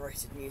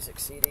copyrighted music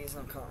CDs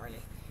and I can't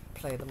really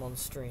play them on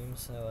stream,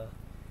 so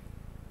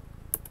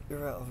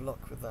you're out of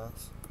luck with that.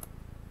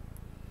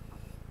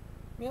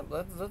 Yep,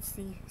 that's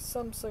the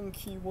Samsung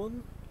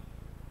Q1.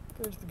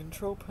 Go to the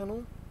control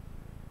panel.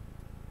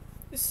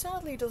 It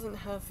sadly doesn't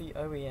have the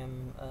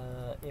OEM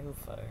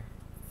info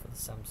for the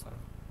Samsung.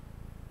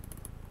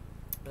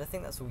 But I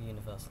think that's all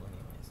universal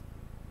anyways.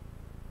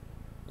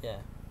 Yeah,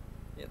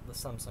 the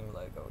Samsung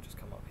logo will just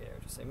come up here.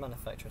 It'll just say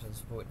manufactured and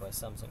supported by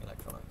Samsung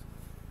Electronics.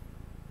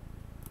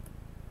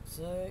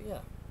 So yeah,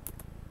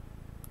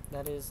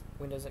 that is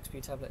Windows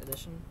XP Tablet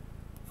Edition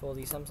for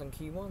the Samsung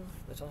Q1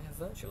 that I have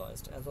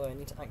virtualized, although I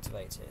need to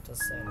activate it. It does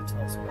say in the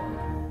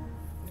taskbar.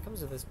 It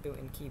comes with this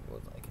built-in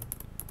keyboard that I can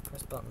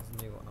press buttons and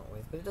do whatnot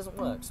with, but it doesn't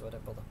work, so I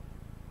don't bother.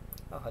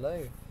 Oh,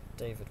 hello,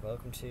 David.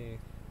 Welcome to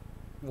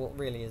what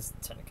really is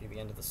technically the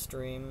end of the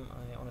stream.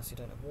 I honestly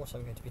don't know what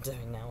I'm going to be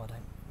doing now. I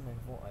don't know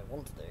what I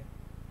want to do.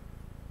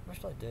 What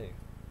should I do?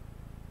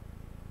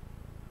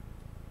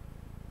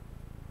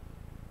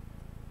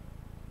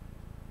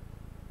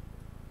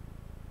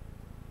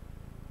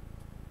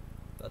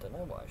 I don't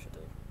know what I should do.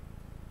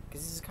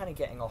 Because this is kind of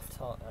getting off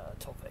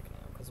topic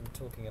now, because I'm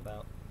talking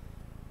about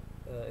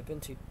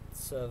Ubuntu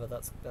server.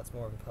 That's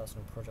more of a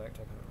personal project.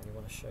 I don't really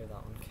want to show that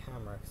on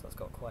camera, because that's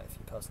got quite a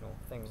few personal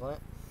things on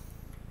it.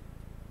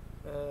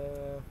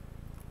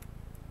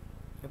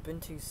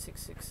 Ubuntu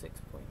 6.10.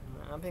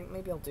 I think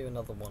maybe I'll do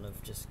another one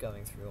of just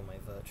going through all my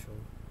virtual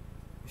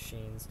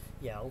machines.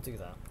 Yeah, I'll do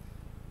that.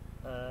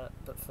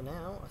 But for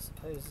now, I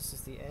suppose this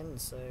is the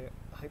end, so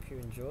I hope you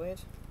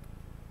enjoyed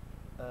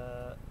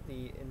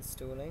the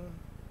installing.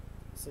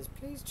 It says,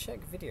 please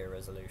check video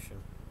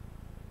resolution.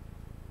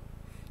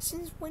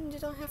 Since when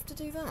did I have to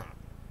do that?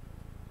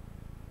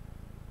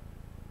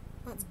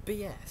 That's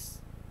BS.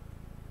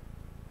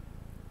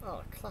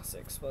 Ah,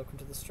 classics, welcome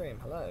to the stream,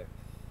 hello.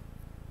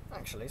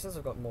 Actually, since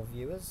I've got more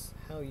viewers,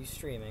 how are you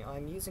streaming?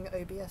 I'm using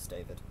OBS,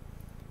 David.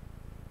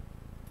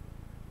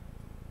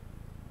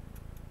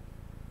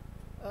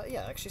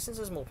 Yeah, actually, since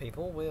there's more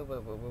people,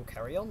 we'll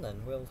carry on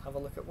then. We'll have a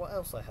look at what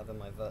else I have in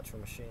my virtual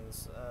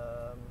machines.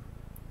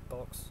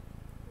 Box.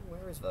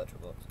 Where is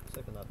VirtualBox? Let's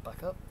open that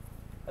back up.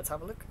 Let's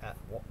have a look at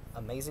what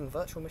amazing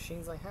virtual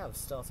machines I have,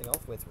 starting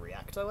off with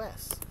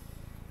ReactOS.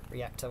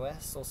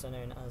 ReactOS, also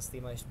known as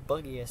the most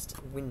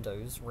buggiest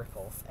Windows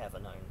ripoff ever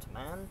known to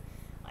man.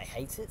 I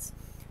hate it,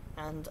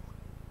 and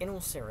in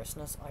all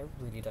seriousness, I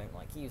really don't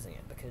like using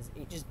it because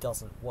it just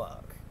doesn't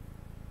work.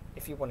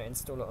 If you want to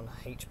install it on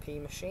a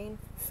HP machine,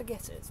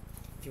 forget it.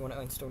 If you want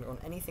to install it on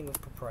anything with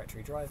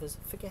proprietary drivers,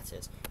 forget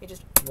it. It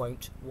just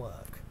won't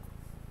work.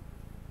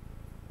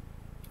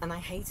 And I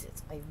hate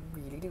it. I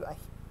really do. I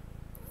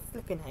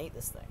flipping hate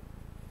this thing.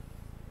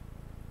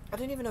 I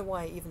don't even know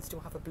why I even still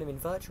have a blooming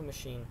virtual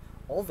machine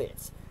of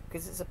it,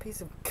 because it's a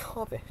piece of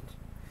garbage.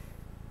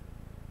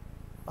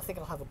 I think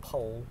I'll have a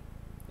poll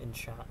in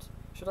chat.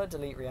 Should I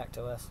delete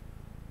ReactOS?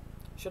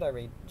 Should I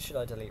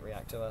delete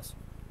ReactOS?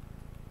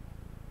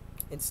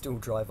 Install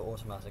driver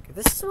automatic.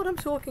 This is what I'm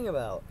talking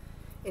about.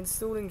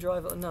 Installing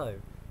driver.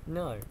 No.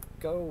 No.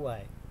 Go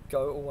away.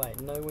 Go away.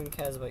 No one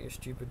cares about your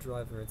stupid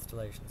driver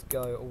installations.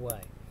 Go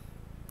away.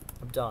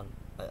 I'm done.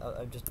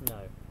 I'm just...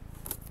 No.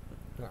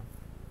 No.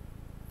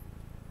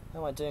 How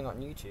am I doing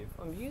on YouTube?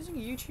 I'm using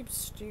YouTube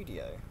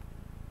Studio.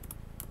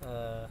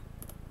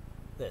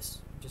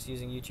 This. I'm just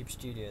using YouTube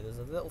Studio. There's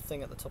a little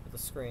thing at the top of the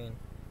screen.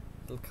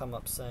 It'll come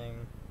up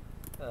saying...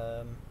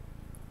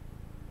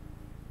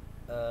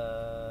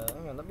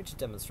 Hang on, let me just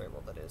demonstrate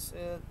what that is.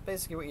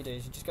 Basically what you do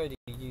is you just go to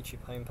your YouTube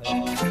homepage.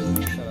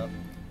 Shut up.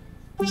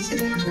 I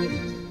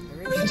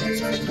really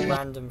should have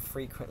random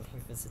frequently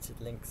visited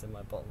links in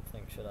my bottom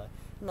thing, should I?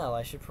 No,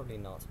 I should probably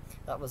not.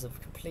 That was a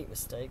complete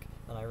mistake,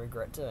 and I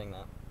regret doing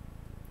that.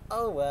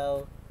 Oh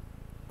well.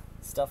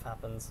 Stuff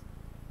happens.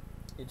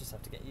 You just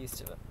have to get used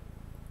to it.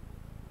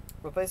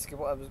 Well, basically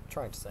what I was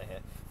trying to say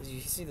here is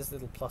you see this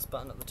little plus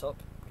button at the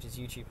top, which is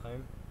YouTube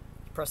Home.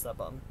 You press that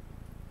button.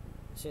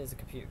 As soon as the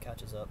computer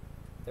catches up,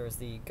 there is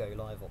the Go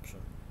Live option,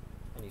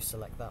 and you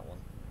select that one.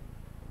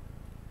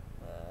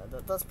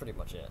 That's pretty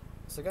much it.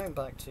 So going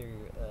back to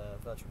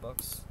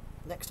VirtualBox,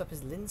 next up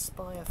is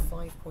Linspire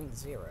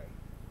 5.0.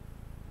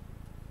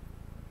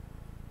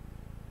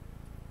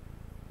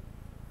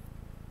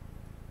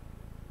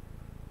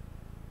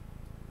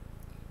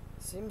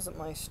 Seems that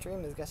my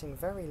stream is getting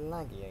very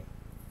laggy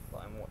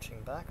while I'm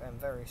watching back. I'm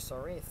very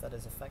sorry if that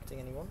is affecting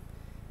anyone.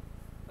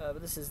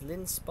 But this is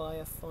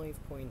Linspire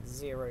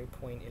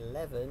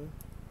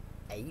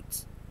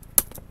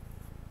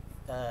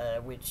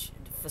 5.0.11.8, which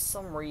for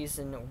some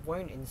reason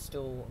won't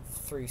install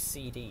through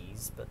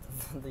CDs, but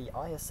the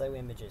ISO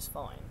image is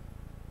fine.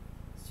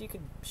 So you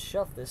could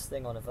shove this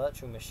thing on a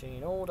virtual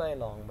machine all day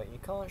long, but you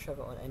can't shove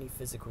it on any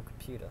physical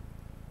computer.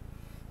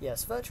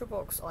 Yes,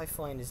 VirtualBox I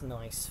find is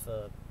nice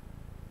for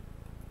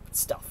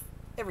stuff,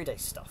 everyday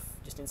stuff,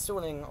 just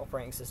installing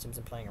operating systems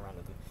and playing around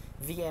with them.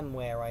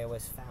 VMware I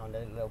always found a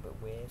little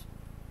bit weird.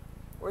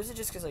 Or is it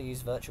just because I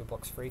use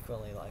VirtualBox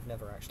frequently that I've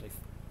never actually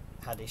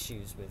had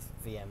issues with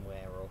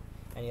VMware or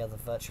any other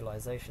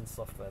virtualization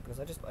software? Because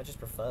I just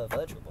prefer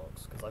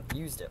VirtualBox because I've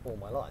used it all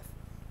my life.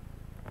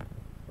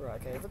 Right,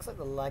 okay, it looks like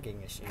the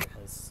lagging issue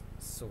has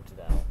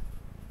sorted out.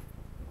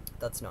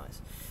 That's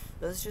nice.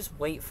 Let's just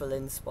wait for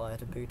Linspire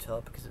to boot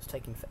up because it's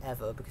taking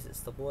forever because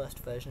it's the worst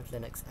version of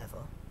Linux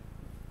ever.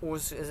 Or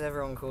as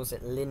everyone calls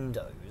it,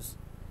 Lindows.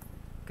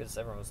 Because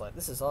everyone was like,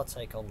 this is our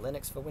take on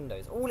Linux for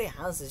Windows. All it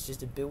has is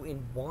just a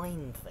built-in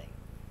wine thing.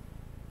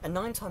 And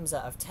 9 times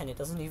out of 10 it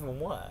doesn't even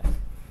work.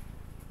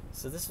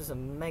 So this was a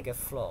mega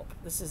flop.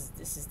 This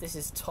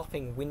is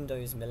topping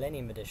Windows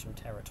Millennium Edition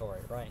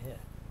territory right here.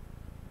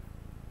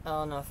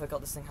 Oh no, I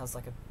forgot this thing has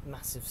like a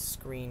massive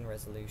screen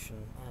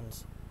resolution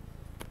and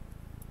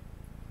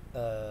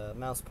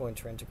mouse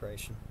pointer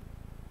integration.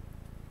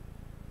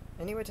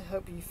 Any way to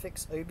help you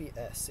fix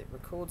OBS? It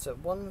records at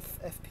 1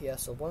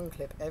 FPS or 1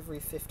 clip every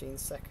 15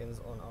 seconds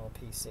on our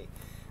PC.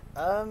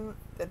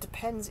 It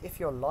depends if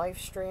you're live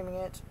streaming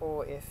it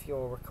or if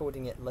you're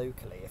recording it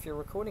locally. If you're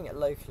recording it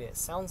locally, it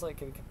sounds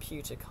like your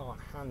computer can't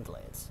handle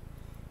it.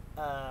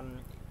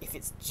 If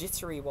it's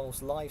jittery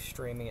whilst live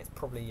streaming, it's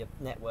probably your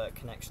network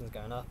connections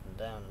going up and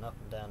down and up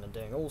and down and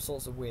doing all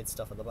sorts of weird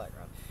stuff in the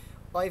background.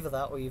 Either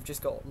that or you've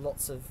just got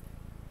lots of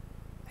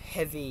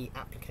heavy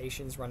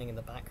applications running in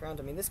the background.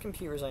 I mean, this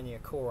computer is only a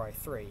Core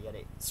i3, yet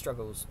it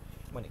struggles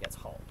when it gets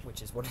hot,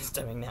 which is what it's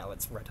doing now.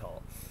 It's red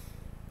hot.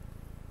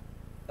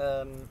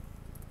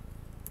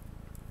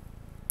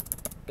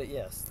 But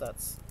yes,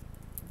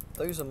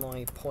 those are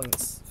my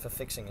points for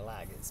fixing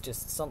lag. It's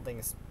just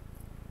something's...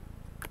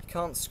 You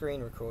can't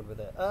screen record with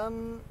it.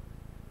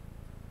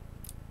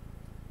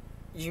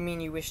 You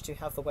mean you wish to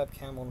have the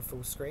webcam on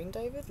full screen,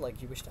 David?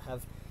 Like you wish to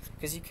have...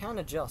 Because you can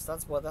adjust.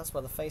 That's where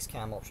the face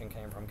cam option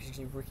came from. Because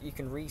you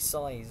can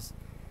resize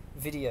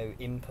video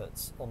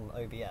inputs on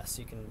OBS.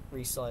 You can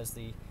resize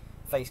the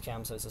face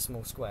cam so it's a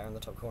small square in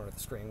the top corner of the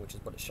screen, which is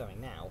what it's showing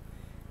now.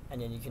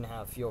 And then you can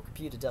have your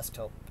computer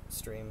desktop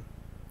stream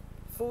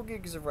 4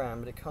 gigs of RAM,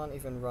 but it can't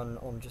even run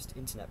on just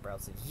internet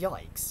browser.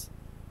 Yikes!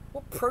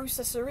 What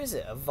processor is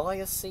it? A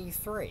Via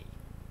C3?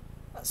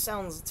 That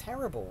sounds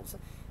terrible.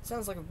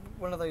 Sounds like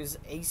one of those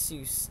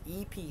Asus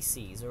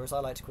EPCs, or as I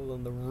like to call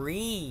them, the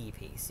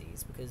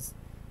Re-PCs, because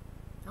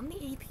how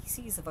many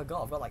EPCs have I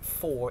got? I've got like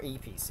 4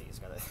 EPCs.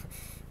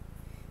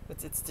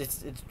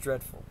 It's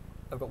dreadful.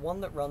 I've got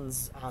one that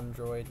runs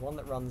Android, one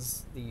that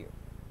runs the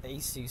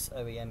Asus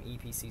OEM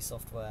EPC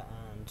software,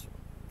 and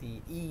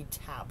the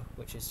E-Tab,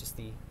 which is just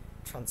the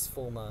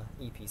Transformer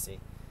EPC.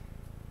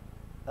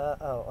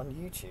 Oh, on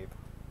YouTube.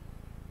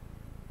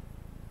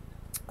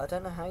 I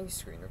don't know how you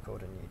screen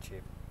record on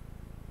YouTube.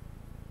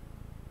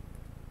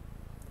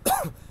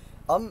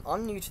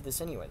 I'm new to this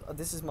anyway.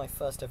 This is my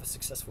first ever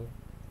successful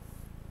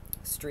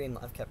stream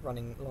that I've kept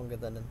running longer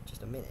than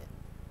just a minute.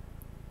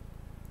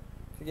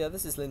 So yeah,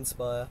 this is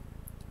Linspire.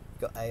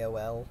 You've got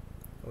AOL,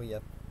 or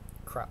your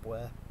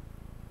crapware.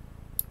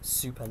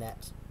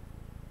 Supernet.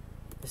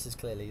 This is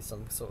clearly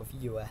some sort of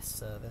US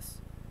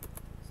service.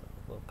 So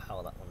we'll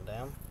power that one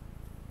down.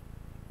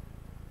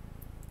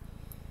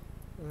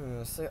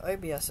 So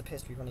OBS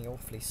appears to be running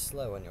awfully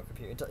slow on your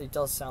computer. It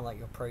does sound like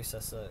your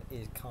processor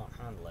can't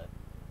handle it.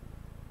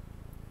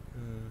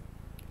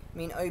 I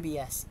mean,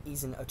 OBS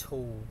isn't at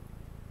all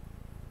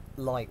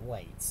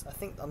lightweight. I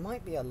think there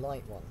might be a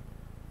light one.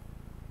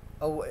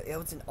 Oh,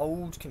 it's an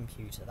old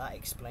computer. That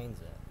explains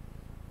it.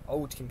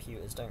 Old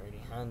computers don't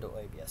really handle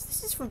OBS.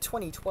 This is from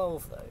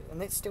 2012 though,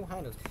 and it still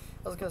handles.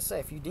 I was gonna say,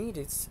 if you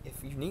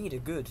need a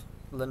good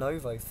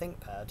Lenovo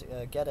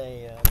ThinkPad, get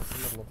a, what's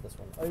the model of this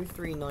one?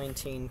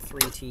 0319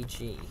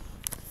 3TG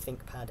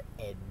ThinkPad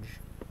Edge.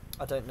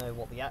 I don't know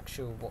what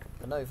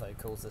Lenovo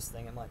calls this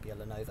thing. It might be a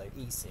Lenovo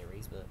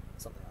E-series, but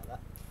something like that.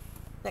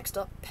 Next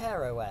up,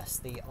 Pear OS,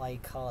 the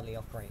iCarly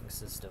operating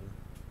system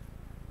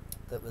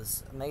that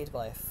was made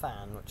by a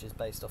fan, which is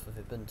based off of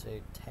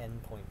Ubuntu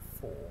 10.4.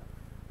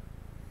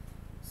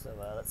 So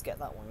let's get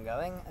that one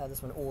going.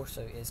 This one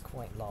also is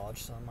quite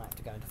large, so I might have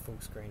to go into full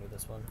screen with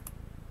this one.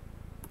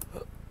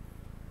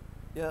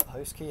 Yeah,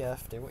 host key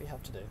F, do what you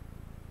have to do.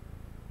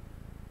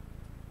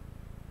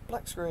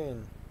 Black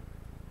screen.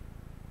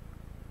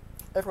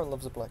 Everyone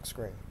loves a black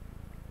screen.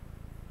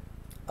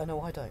 I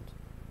know I don't.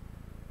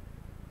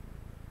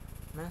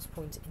 Mouse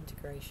pointer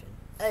integration.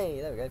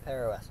 Hey, there we go,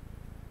 Pear OS.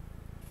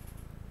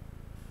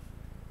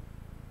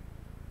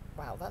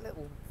 Wow, that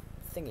little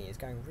thingy is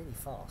going really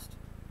fast.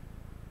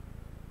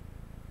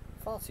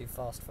 Far too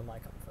fast for my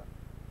comfort.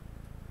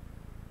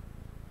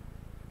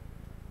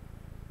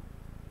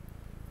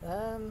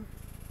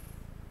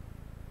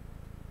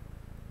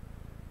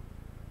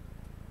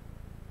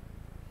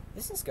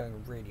 This is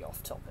going really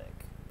off topic,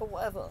 but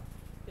whatever.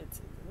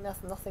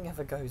 Nothing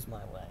ever goes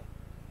my way.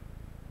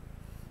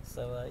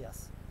 So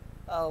yes.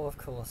 Oh, of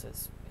course,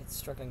 it's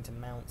struggling to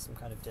mount some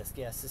kind of disk.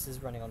 Yes, this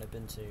is running on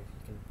Ubuntu. You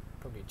can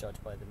probably judge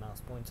by the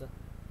mouse pointer.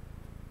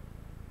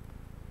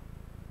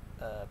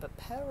 But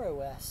Pear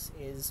OS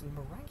is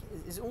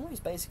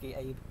almost basically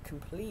a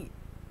complete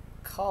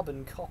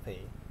carbon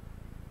copy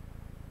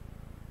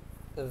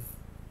of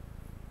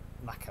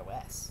Mac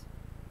OS.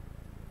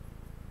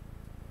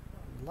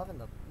 I'm loving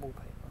the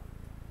wallpaper.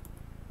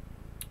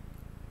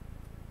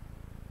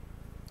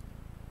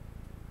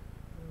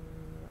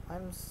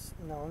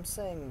 I'm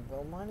saying,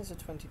 well, mine is a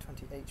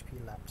 2020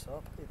 HP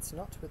laptop. It's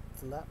not with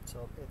the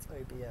laptop, it's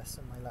OBS,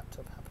 and my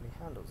laptop happily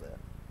handles it.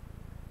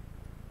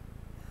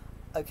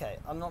 Okay,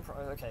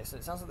 okay, so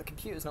it sounds like the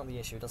computer's not the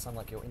issue, it does sound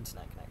like your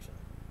internet connection.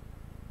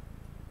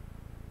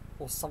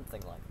 Or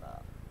something like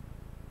that.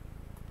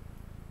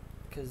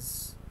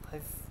 Because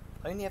I've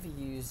only ever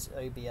used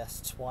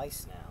OBS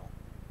twice now,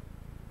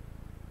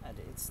 and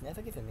it's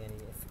never given me any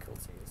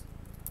difficulties.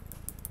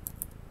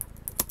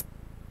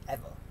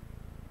 Ever.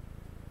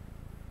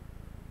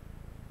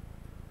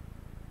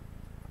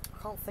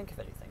 I can't think of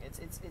anything. It's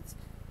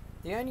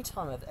the only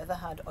time I've ever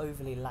had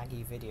overly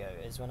laggy video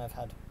is when I've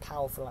had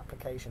powerful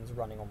applications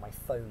running on my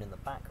phone in the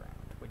background,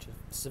 which has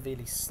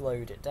severely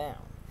slowed it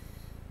down.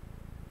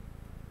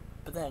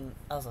 But then,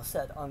 as I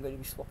said, I'm going to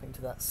be swapping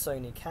to that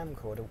Sony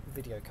camcorder,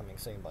 video coming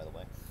soon by the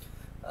way,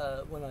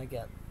 when I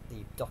get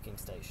the docking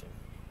station.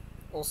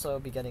 Also, I'll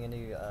be getting a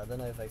new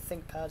Lenovo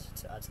ThinkPad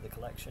to add to the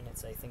collection.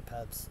 It's a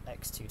ThinkPad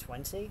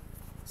X220,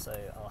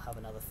 so I'll have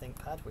another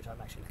ThinkPad, which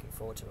I'm actually looking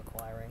forward to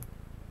acquiring.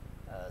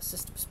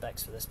 System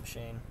specs for this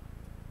machine.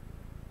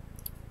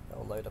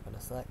 That'll load up in a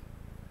sec.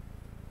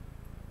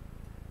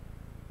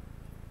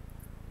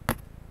 There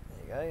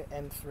you go,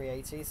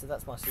 M380, so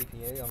that's my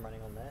CPU I'm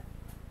running on there.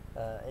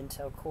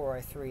 Intel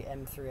Core i3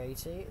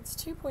 M380. It's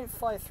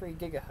 2.53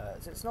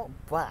 gigahertz. It's not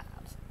bad,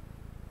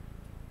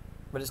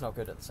 but it's not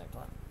good at the same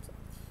time. So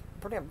I'm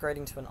probably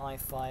upgrading to an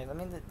i5. I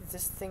mean,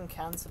 this thing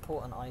can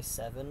support an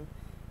i7,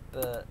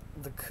 but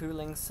the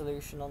cooling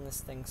solution on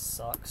this thing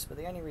sucks. But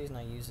the only reason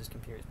I use this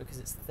computer is because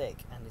it's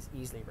thick and is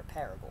easily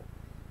repairable.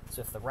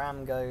 So if the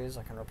RAM goes,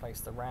 I can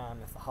replace the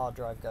RAM. If the hard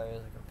drive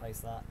goes, I can replace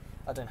that.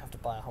 I don't have to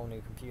buy a whole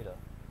new computer,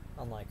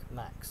 unlike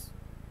Macs.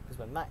 Because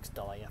when Macs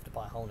die, you have to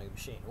buy a whole new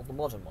machine. All the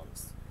modern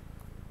ones.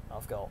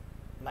 I've got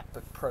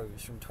MacBook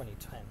Pros from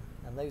 2010,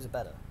 and those are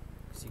better,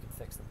 because you can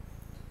fix them.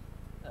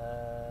 I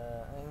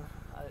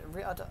don't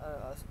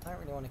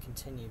really want to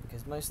continue,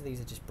 because most of these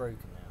are just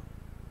broken now.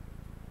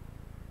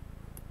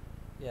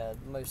 Yeah,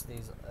 most of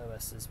these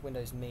OSs,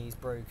 Windows Me is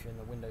broken,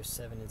 the Windows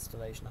 7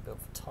 installation I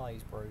built for Ty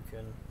is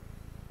broken,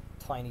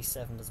 Tiny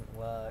 7 doesn't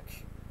work,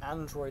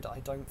 Android I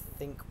don't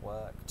think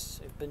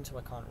worked, Ubuntu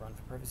I can't run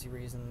for privacy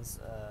reasons,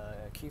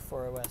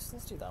 Q4 OS,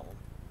 let's do that one.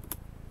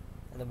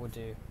 And then we'll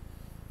do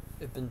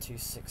Ubuntu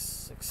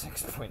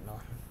 6.10.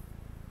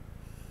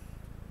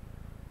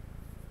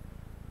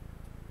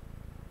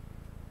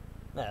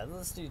 No,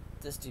 let's do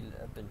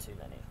Ubuntu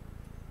Lenny.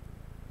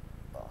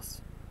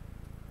 Boss.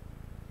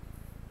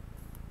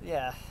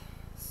 Yeah,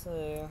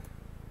 so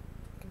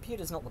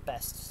computer's not the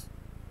best.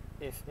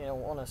 If in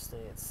all honesty,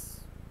 it's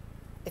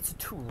a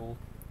tool.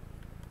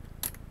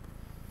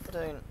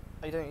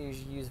 I don't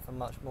usually use it for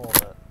much more,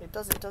 but it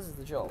does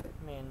the job.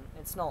 I mean,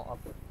 it's not a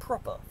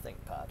proper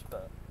ThinkPad,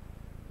 but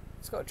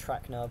it's got a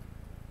track nub.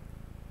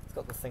 It's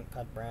got the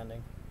ThinkPad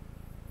branding.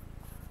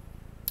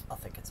 I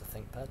think it's a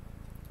ThinkPad.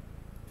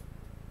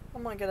 I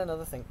might get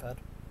another ThinkPad.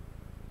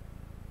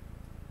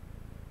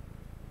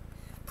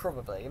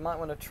 Probably. You might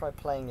want to try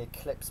playing your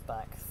clips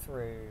back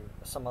through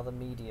some other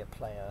media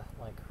player,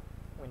 like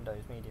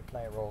Windows Media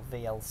Player or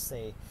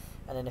VLC,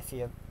 and then if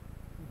your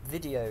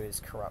video is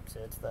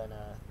corrupted, then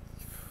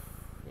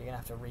you're going to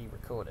have to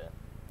re-record it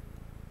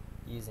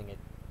using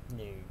a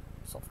new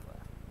software.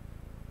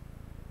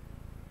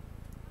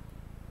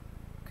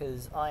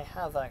 Because I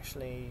have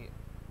actually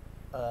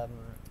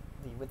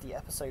with the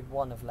episode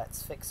 1 of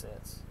Let's Fix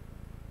It,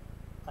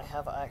 I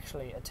have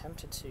actually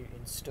attempted to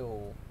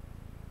install.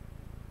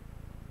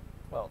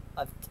 Well,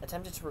 I've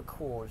attempted to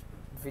record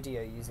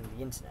video using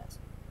the internet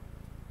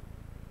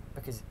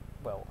because,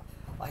 well,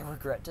 I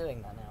regret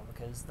doing that now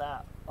because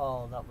that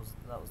was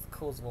the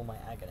cause of all my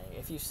agony.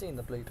 If you've seen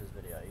the bloopers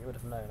video, you would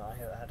have known I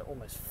had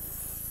almost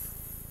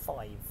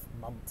 5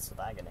 months of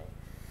agony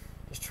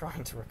just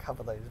trying to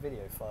recover those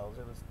video files.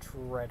 It was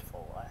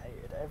dreadful. I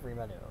hated every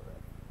minute of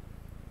it.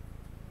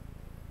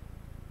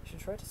 You should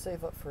try to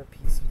save up for a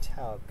PC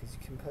tower because you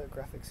can put a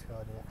graphics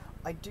card in it.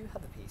 I do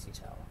have a PC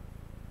tower.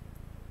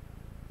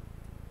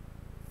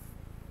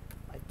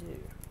 I do.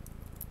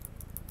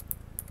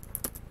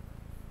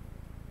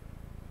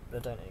 But I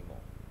don't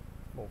anymore.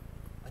 Well,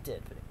 I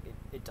did, but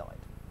it died.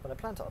 But I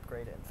plan to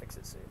upgrade it and fix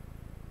it soon.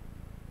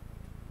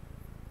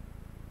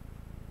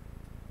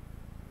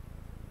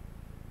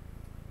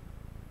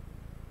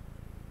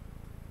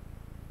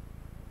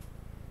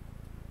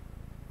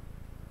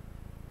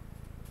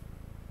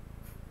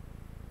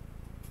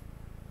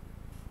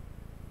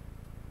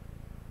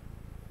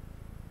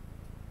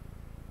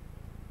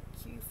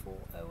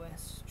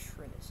 Q4OS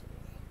Trinity.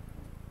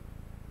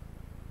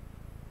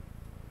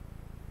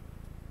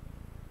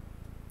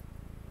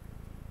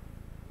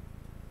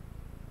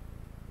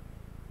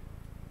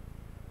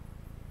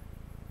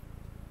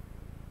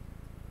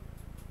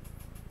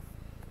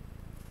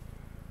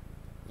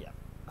 Yeah,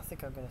 I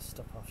think I'm going to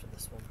stop after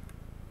this one.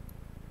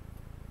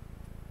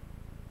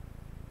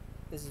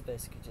 This is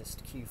basically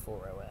just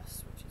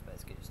Q4OS, which is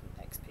basically just an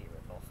XP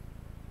ripoff.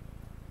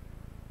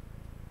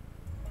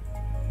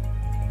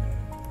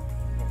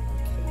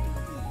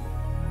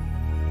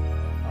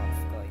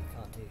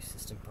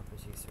 System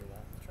properties through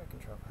that. Let's try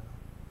control panel.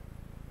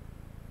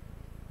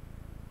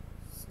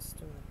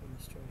 System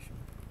administration.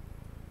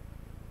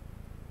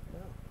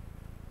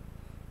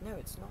 No,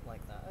 it's not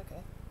like that.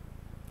 Okay.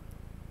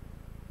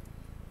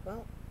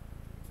 Well,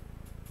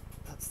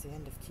 that's the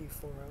end of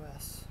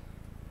Q4OS.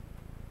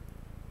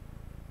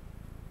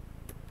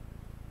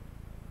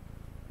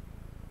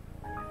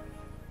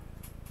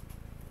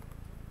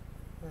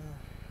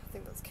 I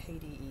think that's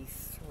KDE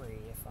 3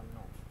 if I'm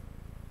not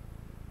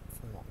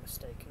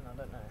mistaken, I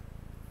don't know.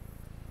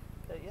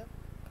 But yep,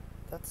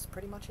 that's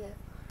pretty much it.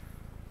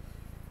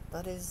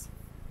 That is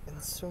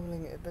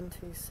installing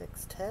Ubuntu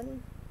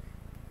 6.10.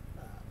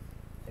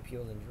 Hope you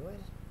all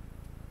enjoyed,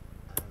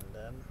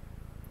 and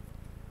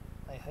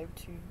I hope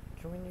to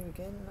join you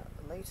again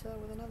later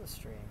with another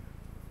stream.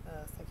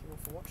 Thank you all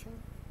for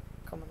watching.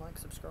 Comment, like,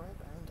 subscribe,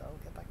 and I'll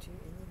get back to you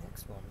in the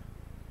next one.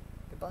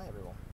 Goodbye, everyone.